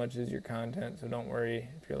you as much as your content, so don't worry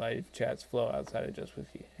if your live chats flow outside of just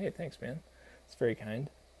whiskey. Hey, thanks, man. It's very kind.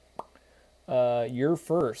 You're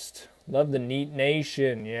first. Love the Neat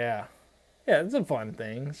Nation. Yeah, it's a fun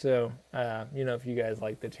thing. So, if you guys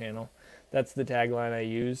like the channel, that's the tagline I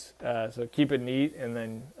use. So keep it neat, and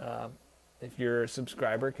then if you're a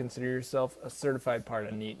subscriber, consider yourself a certified part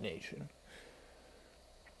of Neat Nation.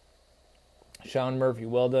 Sean Murphy,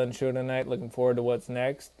 well done show tonight. Looking forward to what's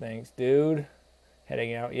next. Thanks, dude.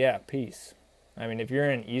 Heading out. Yeah, peace. If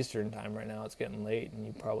you're in Eastern time right now, it's getting late, and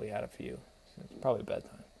you probably had a few. So it's probably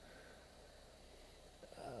bedtime.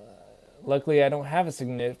 Luckily, I don't have a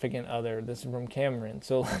significant other. This is from Cameron,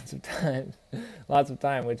 so lots of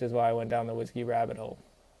time, which is why I went down the whiskey rabbit hole.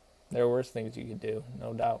 There are worse things you could do,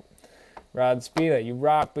 no doubt. Rod Spina, you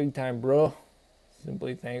rock big time, bro.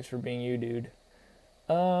 Simply thanks for being you, dude.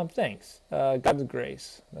 Thanks. God's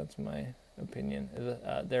grace. That's my opinion.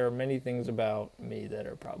 There are many things about me that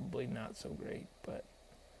are probably not so great, but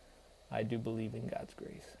I do believe in God's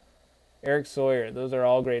grace. Eric Sawyer, those are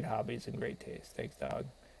all great hobbies and great taste. Thanks, dog.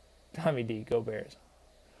 Tommy D, go Bears.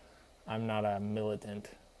 I'm not a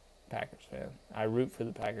militant Packers fan. I root for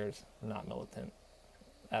the Packers. I'm not militant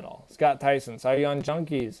at all. Scott Tyson, saw you on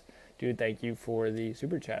Junkies. Dude, thank you for the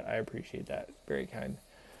super chat. I appreciate that. Very kind.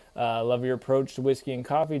 Love your approach to whiskey and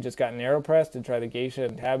coffee. Just got an AeroPress to try the geisha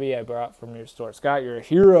and tabby I brought from your store. Scott, you're a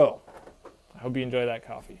hero. I hope you enjoy that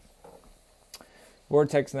coffee.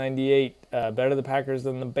 Vortex 98, better the Packers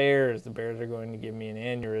than the Bears. The Bears are going to give me an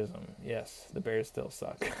aneurysm. Yes, the Bears still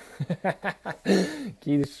suck.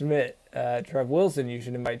 Keith Schmidt, Trev Wilson, you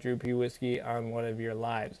should invite Drew P. Whiskey on one of your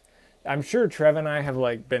lives. I'm sure Trev and I have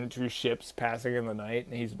been two ships passing in the night,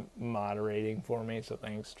 and he's moderating for me, so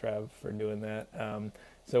thanks, Trev, for doing that.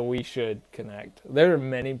 So we should connect. There are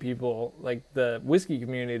many people, the whiskey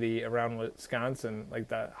community around Wisconsin,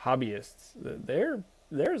 the hobbyists,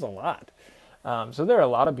 there's a lot. So there are a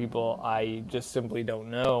lot of people I just simply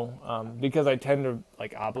don't know because I tend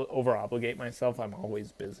to over-obligate myself. I'm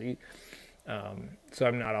always busy. So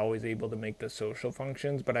I'm not always able to make the social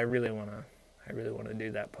functions, but I really want to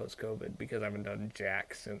do that post-COVID because I haven't done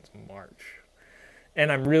jack since March. And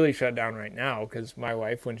I'm really shut down right now because my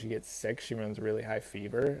wife, when she gets sick, she runs really high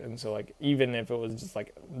fever. And so, even if it was just,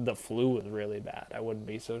 the flu was really bad, I wouldn't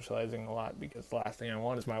be socializing a lot because the last thing I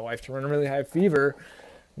want is my wife to run a really high fever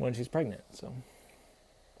when she's pregnant. So,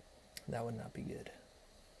 that would not be good.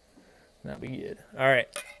 Not be good. All right.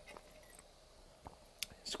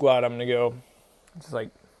 Squad, I'm going to go. It's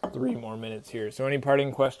 3 more minutes here. So, any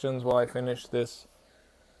parting questions while I finish this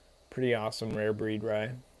pretty awesome Rare Breed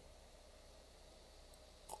Rye?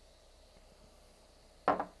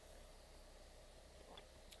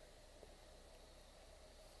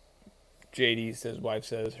 JD says, wife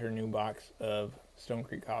says her new box of Stone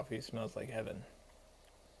Creek coffee smells like heaven.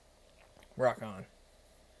 Rock on.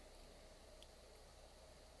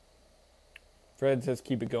 Fred says,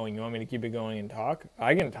 keep it going. You want me to keep it going and talk?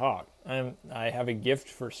 I can talk. I have a gift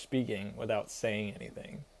for speaking without saying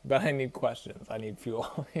anything. But I need questions. I need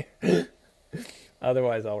fuel here.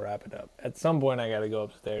 Otherwise, I'll wrap it up. At some point, I got to go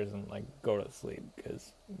upstairs and go to sleep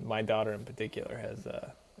because my daughter in particular has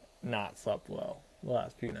not slept well the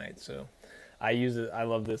last few nights. So I use it. I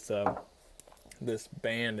love this this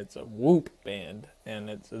band. It's a Whoop band, and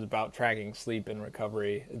it's about tracking sleep and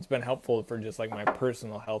recovery. It's been helpful for just my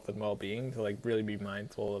personal health and well-being to really be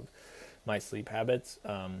mindful of my sleep habits.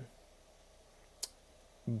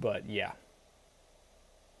 But yeah,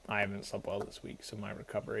 I haven't slept well this week, so my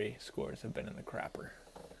recovery scores have been in the crapper.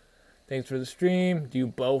 Thanks for the stream. Do you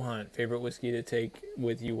bow hunt? Favorite whiskey to take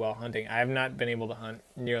with you while hunting? I have not been able to hunt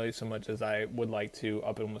nearly so much as I would like to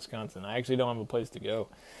up in Wisconsin. I actually don't have a place to go.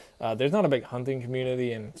 There's not a big hunting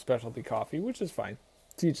community in specialty coffee, which is fine.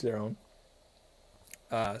 To each their own.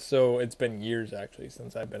 So it's been years, actually,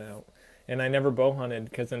 since I've been out. And I never bow hunted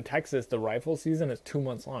because in Texas, the rifle season is 2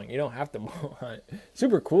 months long. You don't have to bow hunt.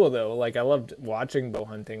 Super cool, though. I loved watching bow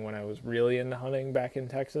hunting when I was really into hunting back in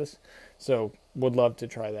Texas. So would love to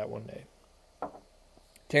try that one day.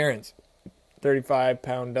 Terrence,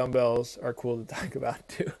 35-pound dumbbells are cool to talk about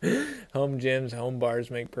too. Home gyms, home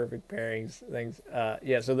bars make perfect pairings. Things.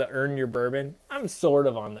 Yeah, so the earn your bourbon. I'm sort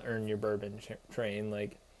of on the earn your bourbon train.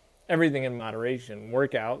 Like everything in moderation.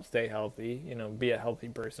 Work out, stay healthy. Be a healthy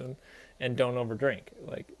person, and don't overdrink.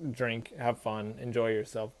 Like drink, have fun, enjoy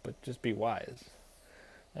yourself, but just be wise.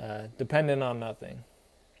 Dependent on nothing.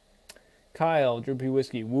 Kyle, Droopy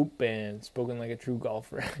Whiskey, Whoop Band, spoken like a true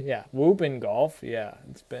golfer. Yeah, Whoop in golf. Yeah,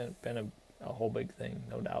 it's been a whole big thing,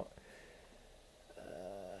 no doubt.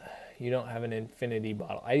 You don't have an infinity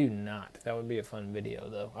bottle. I do not. That would be a fun video,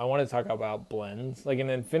 though. I want to talk about blends. Like an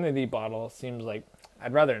infinity bottle seems like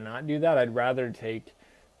I'd rather not do that. I'd rather take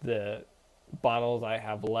the bottles I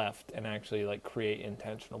have left and actually like create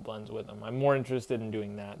intentional blends with them. I'm more interested in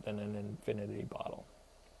doing that than an infinity bottle.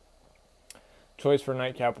 Choice for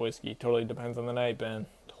nightcap whiskey. Totally depends on the night, Ben.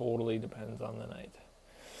 Totally depends on the night.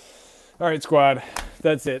 All right, squad.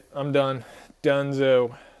 That's it. I'm done.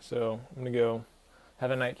 Dunzo. So I'm going to go have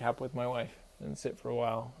a nightcap with my wife and sit for a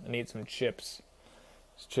while and eat some chips.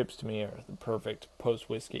 These chips to me are the perfect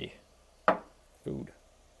post-whiskey food.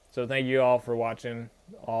 So thank you all for watching,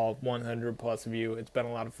 all 100 plus of you. It's been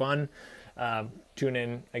a lot of fun. Tune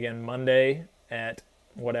in again Monday at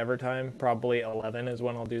whatever time, probably 11 is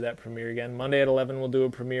when I'll do that premiere again. Monday at 11 we'll do a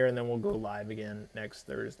premiere, and then we'll go live again next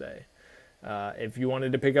Thursday. If you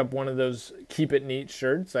wanted to pick up one of those Keep It Neat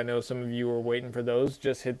shirts, I know some of you were waiting for those,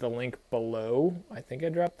 just hit the link below. I think I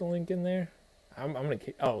dropped the link in there. I'm going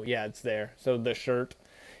to, oh yeah, it's there. So the shirt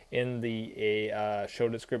in the show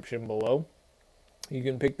description below. You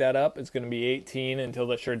can pick that up. It's going to be 18 until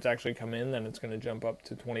the shirts actually come in. Then it's going to jump up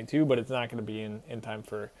to 22, but it's not going to be in time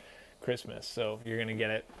for Christmas. So you're going to get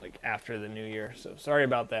it like after the new year. So sorry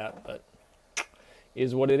about that, but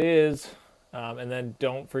is what it is. And then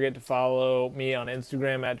don't forget to follow me on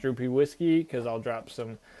Instagram at Droopy Whiskey, because I'll drop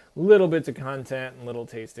some little bits of content and little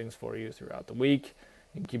tastings for you throughout the week.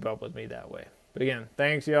 You can keep up with me that way. But again,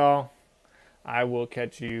 thanks y'all. I will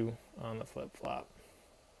catch you on the flip flop.